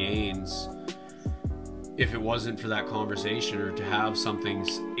percent gains if it wasn't for that conversation, or to have something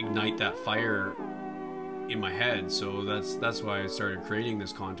ignite that fire in my head. So that's why I started creating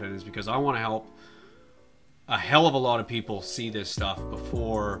this content, is because I want to help a hell of a lot of people see this stuff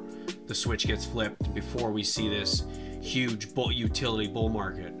before the switch gets flipped, before we see this huge utility bull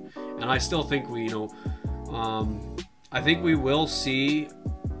market. And I still think I think we will see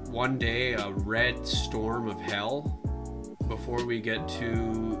one day a red storm of hell before we get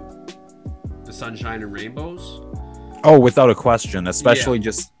to the sunshine and rainbows. Oh, without a question, especially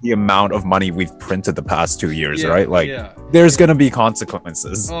just the amount of money we've printed the past 2 years, right? Like, there's going to be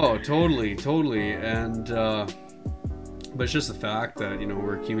consequences. Oh, totally. And, but it's just the fact that,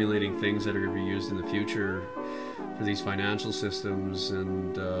 we're accumulating things that are going to be used in the future for these financial systems.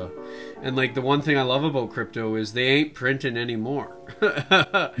 And like, the one thing I love about crypto is they ain't printing anymore.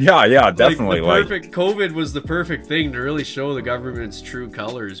 Yeah, definitely. COVID was the perfect thing to really show the government's true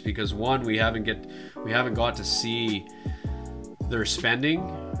colors, because one, we haven't got to see their spending.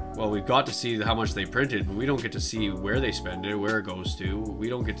 Well, we've got to see how much they printed, but we don't get to see where they spend it, where it goes to. We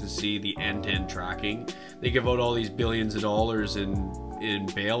don't get to see the end-to-end tracking. They give out all these billions of dollars in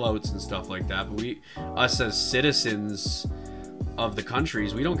bailouts and stuff like that, but us as citizens of the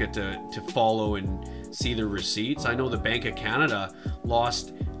countries, we don't get to follow and see the receipts. I know the Bank of Canada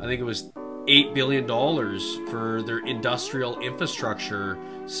lost, I think it was $8 billion for their industrial infrastructure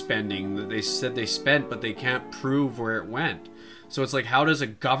spending that they said they spent, but they can't prove where it went. So it's like, how does a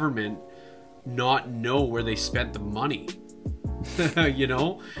government not know where they spent the money?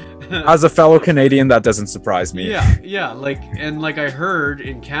 As a fellow Canadian, that doesn't surprise me. Yeah. Like I heard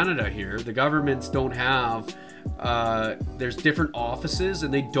in Canada here, the governments don't have, there's different offices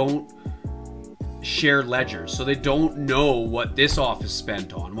and they don't share ledgers. So they don't know what this office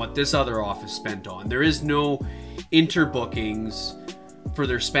spent on, what this other office spent on. There is no interbookings for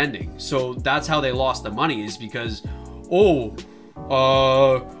their spending. So that's how they lost the money, is because,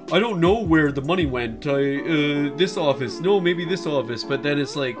 I don't know where the money went. This office, no, maybe this office. But then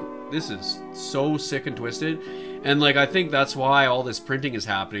it's like, this is so sick and twisted. And like, I think that's why all this printing is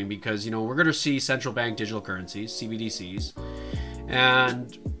happening, because, we're going to see central bank digital currencies, CBDCs.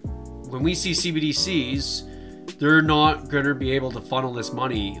 And when we see CBDCs, they're not going to be able to funnel this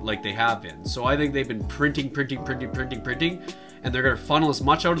money like they have been. So I think they've been printing. And they're going to funnel as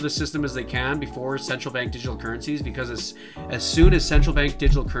much out of the system as they can before central bank digital currencies, because as soon as central bank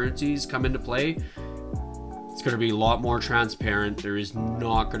digital currencies come into play, it's going to be a lot more transparent. There is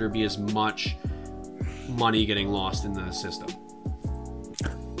not going to be as much money getting lost in the system.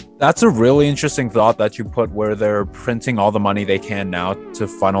 That's a really interesting thought that you put, where they're printing all the money they can now to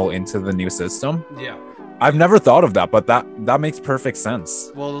funnel into the new system. Yeah. I've never thought of that, but that makes perfect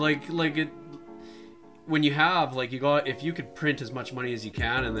sense. Well, like it, when you have, like, if you could print as much money as you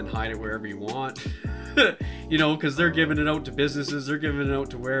can and then hide it wherever you want, because they're giving it out to businesses, they're giving it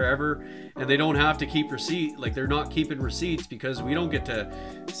out to wherever, and they don't have to keep they're not keeping receipts, because we don't get to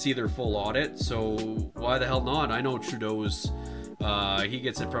see their full audit. So why the hell not? I know Trudeau's, he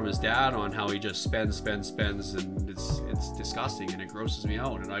gets it from his dad on how he just spends, and it's disgusting and it grosses me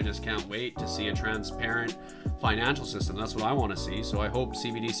out, and I just can't wait to see a transparent financial system. That's what I want to see. So I hope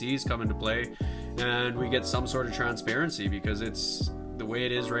CBDCs come into play and we get some sort of transparency, because it's the way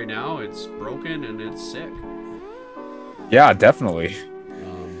it is right now. It's broken and it's sick. Yeah, definitely.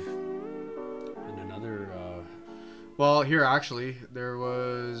 And another, well, here actually there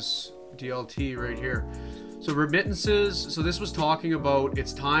was DLT right here. So remittances, so this was talking about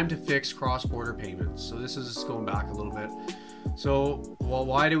it's time to fix cross-border payments. So this is going back a little bit. So, well,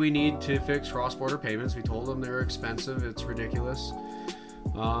 why do we need to fix cross-border payments? We told them they're expensive. It's ridiculous.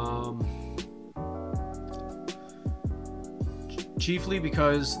 Chiefly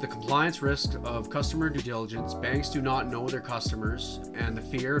because the compliance risk of customer due diligence, banks do not know their customers, and the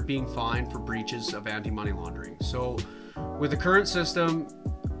fear of being fined for breaches of anti-money laundering. So with the current system,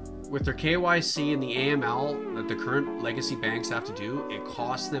 with their KYC and the AML that the current legacy banks have to do, it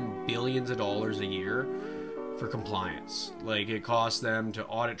costs them billions of dollars a year for compliance. Like, it costs them to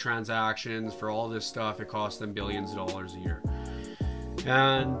audit transactions, for all this stuff, it costs them billions of dollars a year.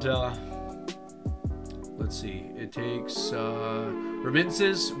 And let's see. It takes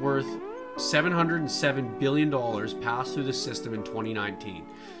remittances worth $707 billion passed through the system in 2019.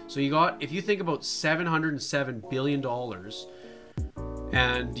 So if you think about $707 billion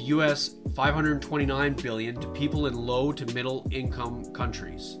and US $529 billion to people in low to middle income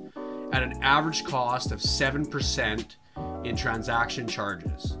countries at an average cost of 7% in transaction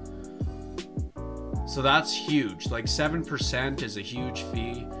charges. So that's huge. Like 7% is a huge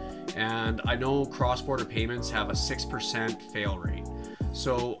fee. And I know cross-border payments have a 6% fail rate.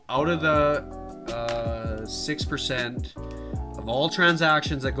 So out of the 6% of all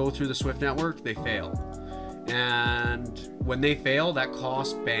transactions that go through the SWIFT network, they fail. And when they fail, that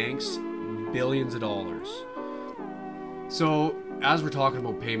costs banks billions of dollars. So as we're talking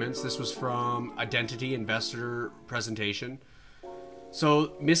about payments, this was from Identity Investor presentation.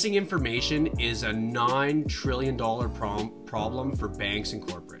 So missing information is a $9 trillion problem for banks and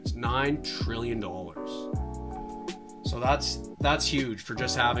corporates. $9 trillion. So that's huge for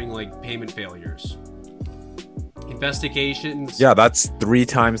just having like payment failures. Investigations. Yeah, that's 3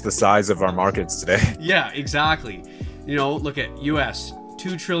 times the size of our markets today. Yeah, exactly. You know, look at US,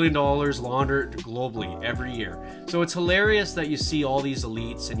 $2 trillion laundered globally every year. So it's hilarious that you see all these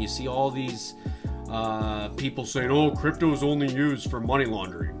elites and you see all these people saying, oh, crypto is only used for money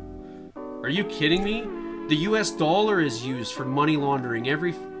laundering. Are you kidding me? The US dollar is used for money laundering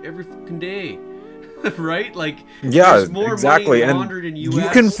every fucking day. Right? Like, yeah, there's more exactly. money laundered in US. You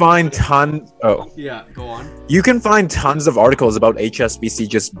can find Yeah, go on. You can find tons of articles about HSBC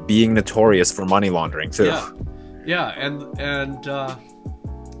just being notorious for money laundering too. Yeah, and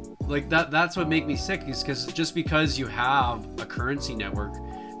like that's what makes me sick, is because you have a currency network,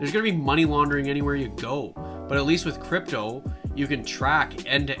 there's going to be money laundering anywhere you go. But at least with crypto, you can track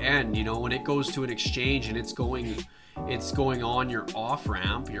end to end, you know, when it goes to an exchange and it's going on your off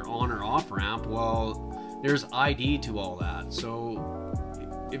ramp, your on or off ramp. Well, there's ID to all that. So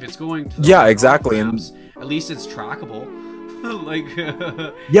if it's going to exactly, ramps, at least it's trackable. Like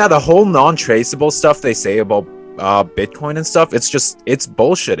yeah, the whole non-traceable stuff they say about Bitcoin and stuff, it's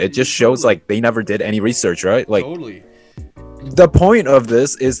bullshit. It just shows like they never did any research, right? Like totally. The point of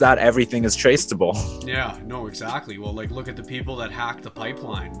this is that everything is traceable. Yeah, no, exactly. Well, like, look at the people that hacked the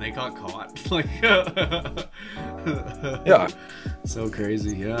pipeline. They got caught. Like, yeah. So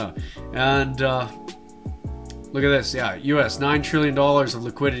crazy, yeah. And look at this, yeah. US $9 trillion of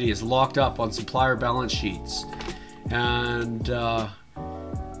liquidity is locked up on supplier balance sheets. And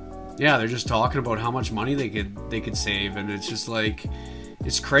yeah, they're just talking about how much money they could save, and it's just like,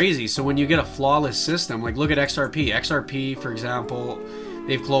 it's crazy. So when you get a flawless system, like look at XRP, for example,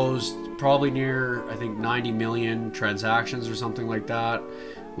 they've closed probably near, I think, 90 million transactions or something like that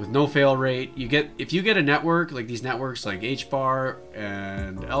with no fail rate. If you get a network like these networks like HBAR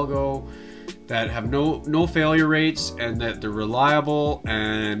and Algo that have no failure rates, and that they're reliable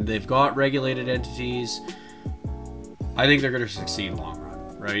and they've got regulated entities, I think they're going to succeed long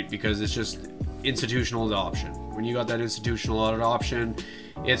run, right? Because it's just institutional adoption. When you got that institutional adoption,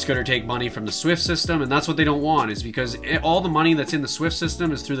 it's going to take money from the SWIFT system, and that's what they don't want, is because all the money that's in the SWIFT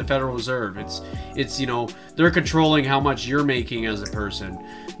system is through the Federal Reserve. It's you know, they're controlling how much you're making as a person.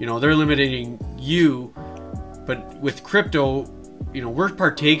 You know, they're limiting you. But with crypto, you know, we're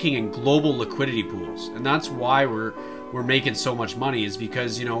partaking in global liquidity pools, and that's why we're making so much money, is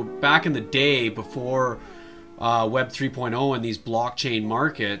because, you know, back in the day before Web 3.0 and these blockchain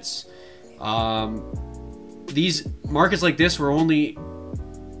markets, these markets like this were only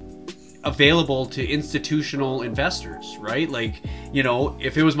available to institutional investors, right? Like, you know,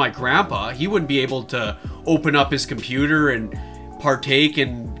 if it was my grandpa, he wouldn't be able to open up his computer and partake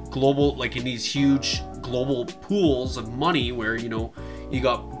in global, like in these huge global pools of money where, you know, you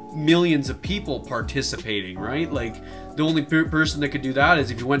got millions of people participating, right? Like, the only person that could do that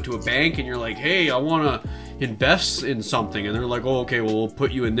is if you went to a bank and you're like, hey, I want to invest in something, and they're like, oh, okay, well, we'll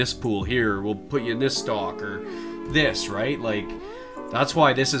put you in this pool here, we'll put you in this stock or this, right? Like, that's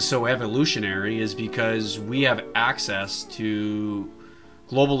why this is so evolutionary, is because we have access to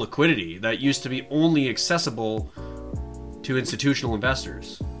global liquidity that used to be only accessible to institutional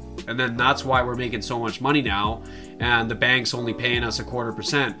investors. And then that's why we're making so much money now, and the bank's only paying us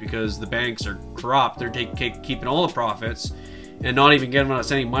 0.25%, because the banks are corrupt. They're keeping all the profits and not even giving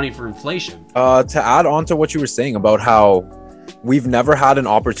us any money for inflation. To add on to what you were saying about how we've never had an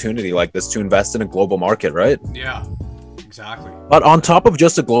opportunity like this to invest in a global market, right? Yeah, exactly. But on top of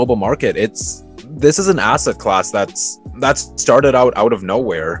just a global market, this is an asset class that started out of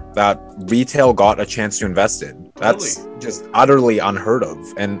nowhere, that retail got a chance to invest in. Totally. That's just utterly unheard of.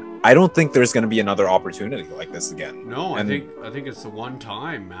 And I don't think there's going to be another opportunity like this again. No, And I think it's the one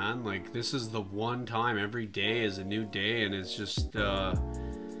time, man. Like this is the one time. Every day is a new day, and it's just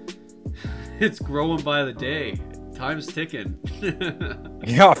it's growing by the day. Time's ticking.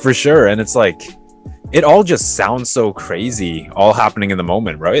 yeah, for sure. And it's like, it all just sounds so crazy, all happening in the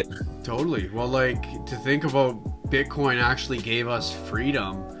moment, right? Totally. Well, like to think about Bitcoin actually gave us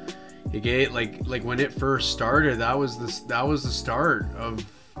freedom. It gave like when it first started, that was the start of,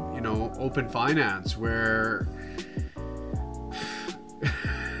 you know, open finance, where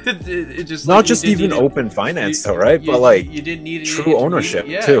it just Not like, just even open finance though, right? You, but like you didn't need true ownership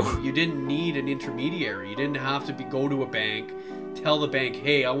too. You didn't need an intermediary. You didn't have to go to a bank, tell the bank,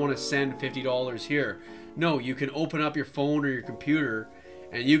 hey, I want to send $50 here. No, you can open up your phone or your computer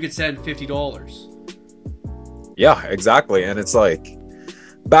and you can send $50. Yeah, exactly. And it's like,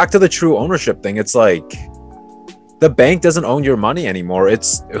 back to the true ownership thing, it's like the bank doesn't own your money anymore.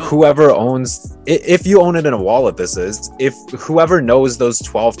 It's whoever owns, if you own it in a wallet, this is, if whoever knows those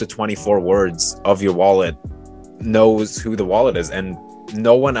 12 to 24 words of your wallet knows who the wallet is, and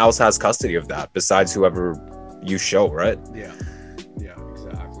no one else has custody of that besides whoever you show, right? Yeah,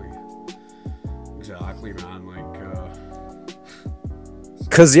 exactly, man.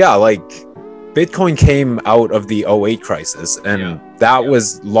 Because like Bitcoin came out of the '08 crisis, and that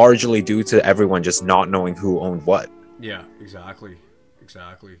was largely due to everyone just not knowing who owned what. Yeah, exactly.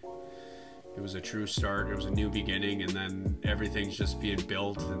 It was a true start. It was a new beginning, and then everything's just being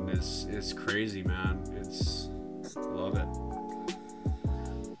built, and it's crazy, man. Love it.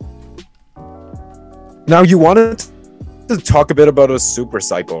 Now, you wanted to talk a bit about a super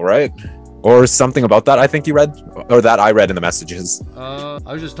cycle, right? Or something about that, I think you read, or that I read in the messages. I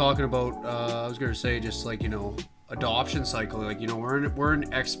was just talking about, I was going to say, just like, you know, adoption cycle. Like, you know, we're in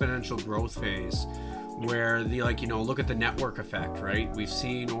exponential growth phase where like, you know, look at the network effect, right? We've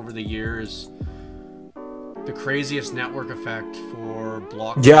seen over the years the craziest network effect for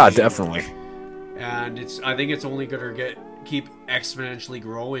blockchain. Yeah, definitely. And I think it's only going to keep exponentially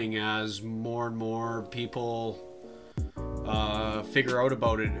growing as more and more people figure out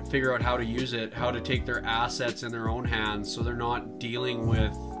about it, figure out how to use it, how to take their assets in their own hands, so they're not dealing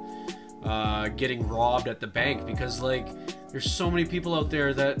with getting robbed at the bank. Because like there's so many people out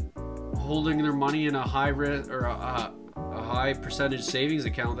there that holding their money in a high risk or a high percentage savings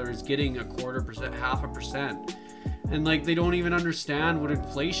account that is getting 0.25%, 0.5%, and like they don't even understand what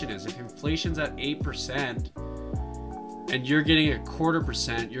inflation is. If inflation's at 8% and you're getting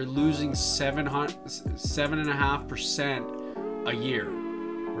 0.25%, you're losing 7.5% a year.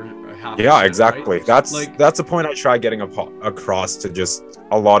 Or yeah, exactly. Right? That's a point I try getting across to just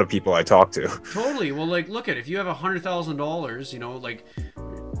a lot of people I talk to. Totally. Well, like, look at, if you have $100,000, you know, like,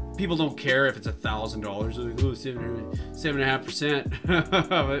 people don't care if it's $1,000. Like, oh,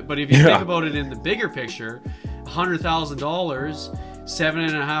 7.5%. But if you think about it in the bigger picture, $100,000,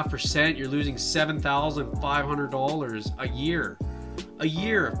 7.5%, you're losing $7,500 a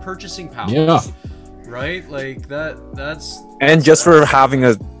year of purchasing power. Yeah, right. Like that's just for having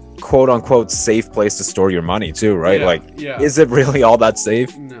a quote unquote safe place to store your money too, right? Is it really all that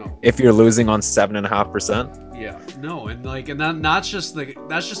safe? No. If you're losing on 7.5%. Yeah, no, and that's just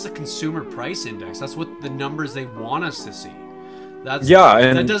the consumer price index. That's what the numbers they want us to see.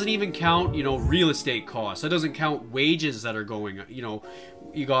 And that doesn't even count, you know, real estate costs. That doesn't count wages that are going up. You know,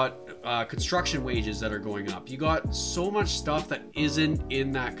 you got construction wages that are going up. You got so much stuff that isn't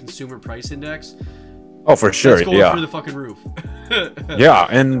in that consumer price index. Oh, for sure. It's going through the fucking roof. Yeah,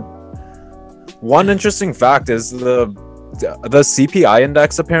 and one interesting fact is the CPI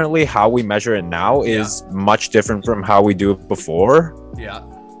index, apparently how we measure it now is much different from how we do it before. Yeah.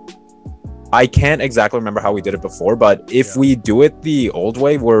 I can't exactly remember how we did it before, but if we do it the old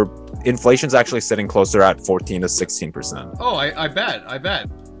way, where inflation's actually sitting closer at 14 to 16%. Oh, I bet. There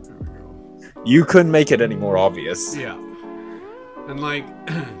we go. You couldn't make it any more obvious. Yeah. And like,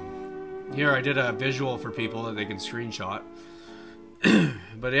 here I did a visual for people that they can screenshot.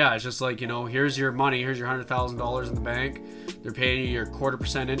 But yeah, it's just like, you know, here's your money, here's your $100,000 in the bank. They're paying you your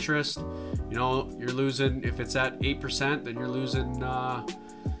 0.25% interest. You know, you're losing, if it's at 8%, then you're losing,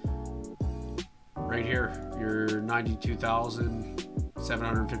 right here, you're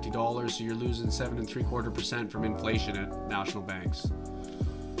 $92,750. So you're losing 7.75% from inflation at national banks.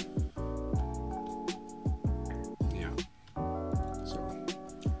 Yeah. So.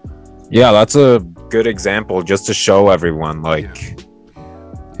 Yeah, that's a good example just to show everyone, like,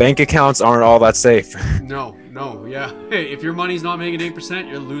 bank accounts aren't all that safe. No, yeah. Hey, if your money's not making 8%,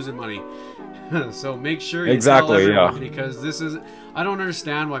 you're losing money. So make sure you tell everyone, because this is, I don't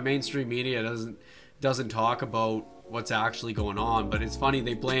understand why mainstream media doesn't talk about what's actually going on. But it's funny,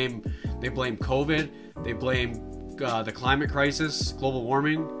 they blame COVID, they blame the climate crisis, global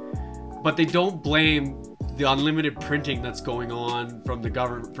warming, but they don't blame the unlimited printing that's going on from the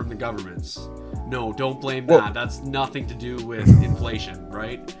governments. No, don't blame that. That's nothing to do with inflation,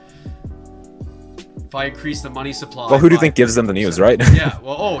 right? If I increase the money supply... Well, who do you think gives them the news, right? Yeah,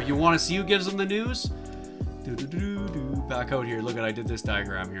 well, you want to see who gives them the news? Back out here. Look at, I did this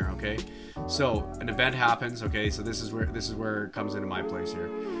diagram here, okay? So, an event happens, okay? So this is where it comes into my place here.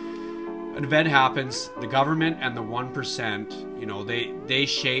 An event happens, the government and the 1%, you know, they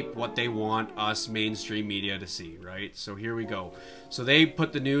shape what they want us mainstream media to see, right? So here we go. So they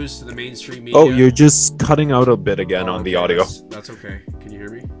put the news to the mainstream media. Oh, you're just cutting out a bit again on the audio. That's okay. Can you hear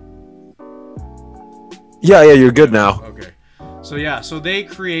me? Yeah, you're good now. Okay. So they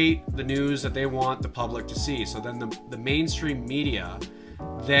create the news that they want the public to see. So then the mainstream media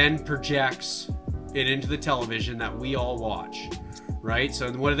then projects it into the television that we all watch. Right?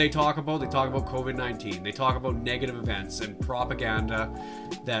 So what do they talk about? They talk about COVID-19. They talk about negative events and propaganda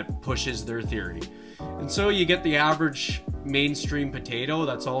that pushes their theory. And so you get the average mainstream potato.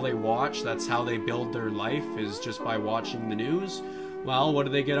 That's all they watch. That's how they build their life, is just by watching the news. Well, what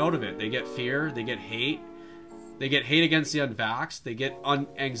do they get out of it? They get fear. They get hate. They get hate against the unvaxxed. They get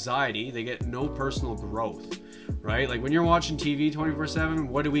anxiety. They get no personal growth. Right? Like when you're watching TV 24/7,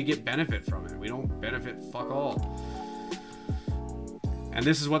 what do we get benefit from it? We don't benefit fuck all. And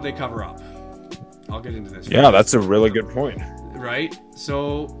this is what they cover up. I'll get into this. Yeah, that's a really good point. Right?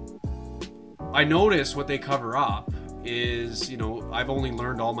 So I notice what they cover up is, you know, I've only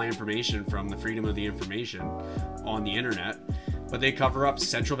learned all my information from the Freedom of the Information on the internet, but they cover up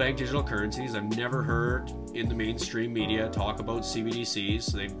central bank digital currencies. I've never heard in the mainstream media talk about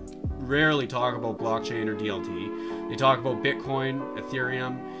CBDCs. They rarely talk about blockchain or DLT. They talk about Bitcoin,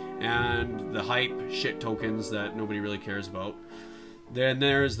 Ethereum, and the hype shit tokens that nobody really cares about. Then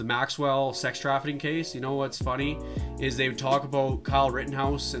there's the Maxwell sex trafficking case. You know what's funny is they talk about Kyle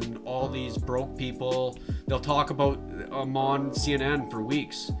Rittenhouse and all these broke people. They'll talk about on CNN for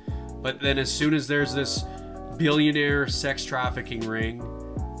weeks. But then as soon as there's this billionaire sex trafficking ring,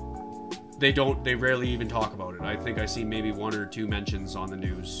 they rarely even talk about it. I think I see maybe 1 or 2 mentions on the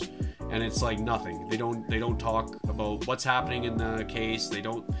news. And it's like nothing. They don't talk about what's happening in the case. They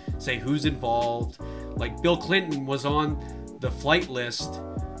don't say who's involved. Like Bill Clinton was on the flight list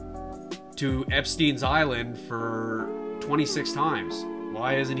to Epstein's Island for 26 times.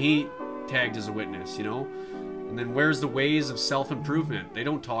 Why isn't he tagged as a witness, you know? And then where's the ways of self-improvement? They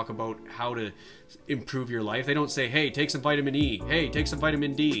don't talk about how to improve your life. They don't say, hey, take some vitamin E. Hey, take some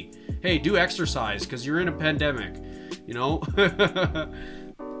vitamin D. Hey, do exercise because you're in a pandemic, you know?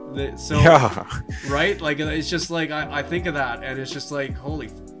 Yeah. Right? Like, it's just like, I think of that and it's just like, holy,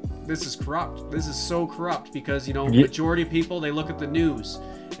 this is corrupt. This is so corrupt because, you know, majority of people, they look at the news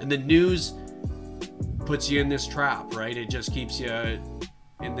and the news puts you in this trap, right? It just keeps you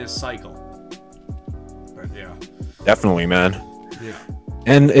in this cycle. But yeah. Definitely, man. Yeah.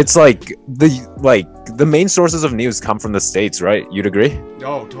 And it's like the main sources of news come from the States, right? You'd agree?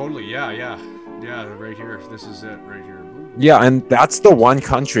 Oh, totally. Yeah, right here. This is it right here. Yeah, and that's the one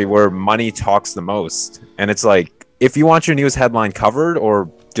country where money talks the most. And it's like, if you want your news headline covered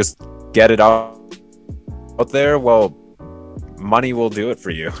or just get it out there, well, money will do it for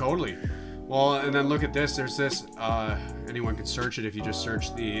you. Totally. Well, and then look at this. There's this, anyone can search it if you just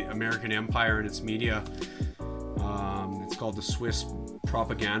search the American Empire and its media. It's called the Swiss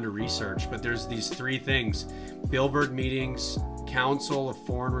Propaganda Research. But there's these 3 things: Bilderberg meetings, Council of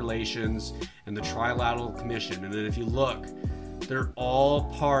Foreign Relations, and the Trilateral Commission. And then if you look, they're all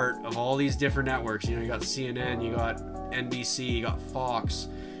part of all these different networks. You know, you got CNN, you got NBC, you got Fox,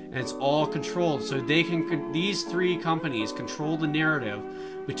 and it's all controlled. So they can, these 3 companies control the narrative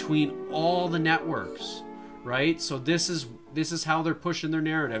between all the networks, right? So this is how they're pushing their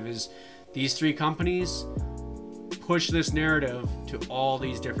narrative, is these 3 companies push this narrative to all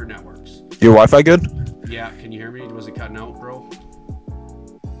these different networks. Your Wi-Fi good? Yeah, can you hear me? Was it cutting out, bro?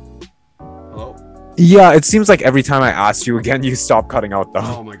 Hello? Yeah, it seems like every time I ask you again, you stop cutting out though.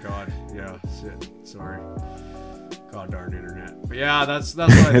 Oh my god. Yeah, shit. Sorry. God darn internet. But yeah, that's what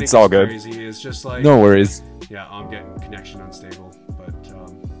I think It's all is good. Crazy. It's just like, No worries. yeah, I'm getting connection unstable. But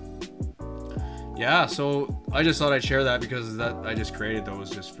yeah, so I just thought I'd share that because I just created those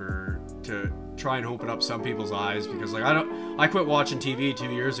just to try and open up some people's eyes, because like I quit watching TV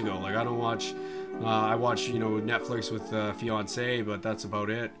 2 years ago. Like I don't watch I watch, you know, Netflix with fiance, but that's about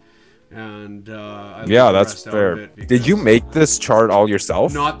it. And yeah, that's fair. Did you make this chart all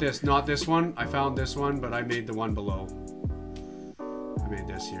yourself? Not this one. I found this one, but I made the one below. I made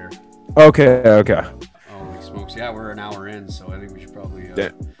this here. Okay. Holy smokes! Yeah, we're an hour in, so I think we should probably.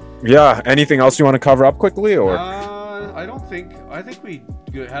 Yeah. Anything else you want to cover up quickly, or? I don't think. I think we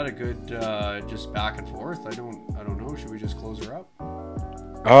had a good just back and forth. I don't know. Should we just close her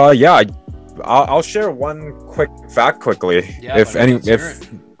up? Yeah. I'll share one quick fact quickly. Yeah, If buddy, any, let's hear if it.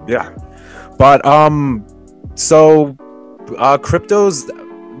 yeah. But so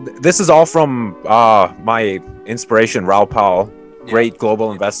cryptos. This is all from my inspiration, Raoul Pal, great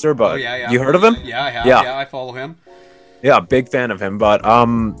global investor. But Oh yeah. you heard of him? Yeah, I have. Yeah. Yeah, I follow him. Yeah, big fan of him. But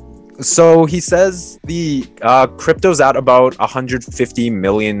so he says the crypto's at about 150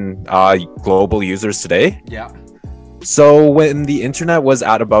 million global users today. Yeah. So when the internet was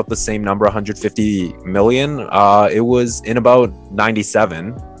at about the same number, 150 million, it was in about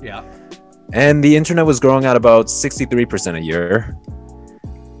 97, Yeah. and the internet was growing at about 63% a year.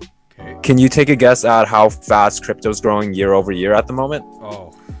 Okay. Can you take a guess at how fast crypto's growing year over year at the moment?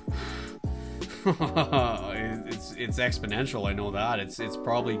 Oh. it's exponential. I know that. It's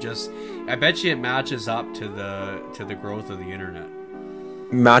probably just. I bet you it matches up to the growth of the internet.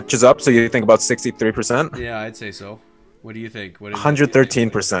 Matches up, so you think about 63%? Yeah, I'd say so. What do you think? What is it?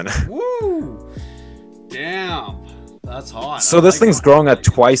 113%. Woo! Damn, that's hot. So I this like thing's it. growing at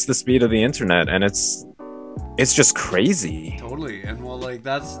twice the speed of the internet, and it's just crazy. Totally, and well, like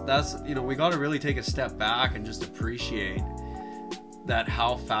that's we got to really take a step back and just appreciate that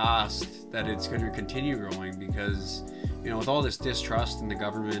how fast that it's going to continue growing, because with all this distrust in the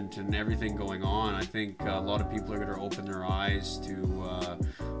government and everything going on, I think a lot of people are going to open their eyes to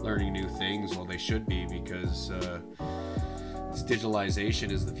learning new things. Well, they should be, because this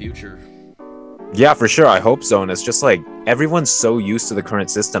digitalization is the future. Yeah, for sure. I hope so. And it's just like everyone's so used to the current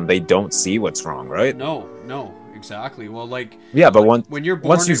system, they don't see what's wrong, right? No, exactly. Well, like Yeah, but when you're born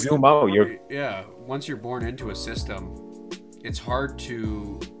once you zoom out, once you're born into a system, it's hard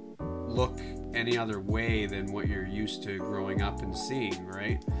to look any other way than what you're used to growing up and seeing,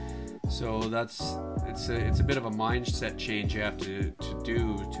 right? So it's a bit of a mindset change you have to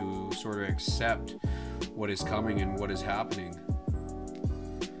do to sort of accept what is coming and what is happening.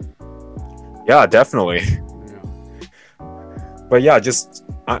 yeah, definitely. Yeah. But yeah, just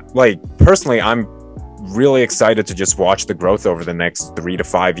like personally, I'm really excited to just watch the growth over the next 3 to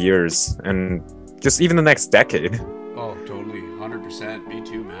 5 years, and just even the next decade. Oh, totally, 100%. Me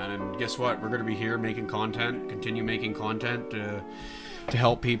too, man. And guess what? We're going to be here making content, continue making content to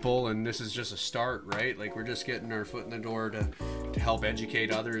help people, and this is just a start, right? Like, we're just getting our foot in the door to help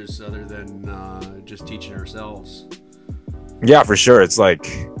educate others, other than just teaching ourselves. Yeah, for sure. It's like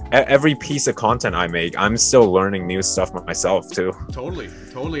every piece of content I make, I'm still learning new stuff myself too.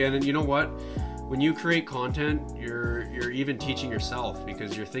 Totally. And then you know what? When you create content, you're even teaching yourself,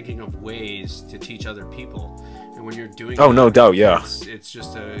 because you're thinking of ways to teach other people. And when you're doing Oh, no doubt, yeah. It's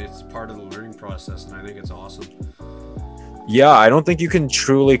just it's part of the learning process, and I think it's awesome. Yeah, I don't think you can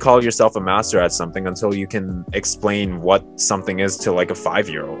truly call yourself a master at something until you can explain what something is to like a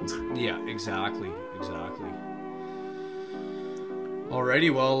 5-year-old. Yeah, exactly.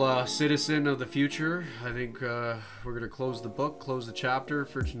 Alrighty, well, citizen of the future, I think we're going to close the book, close the chapter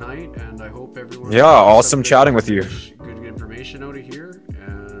for tonight, and I hope everyone... Yeah, awesome chatting with you. Good information out of here,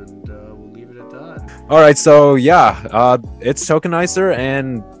 and we'll leave it at that. All right, so yeah, it's Tokenizer,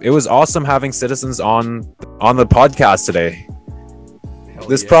 and it was awesome having citizens on the podcast today. Hell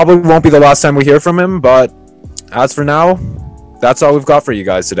This yeah. probably won't be the last time we hear from him, but as for now, that's all we've got for you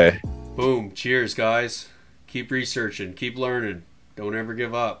guys today. Boom. Cheers, guys. Keep researching. Keep learning. Don't ever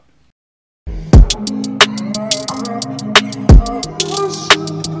give up.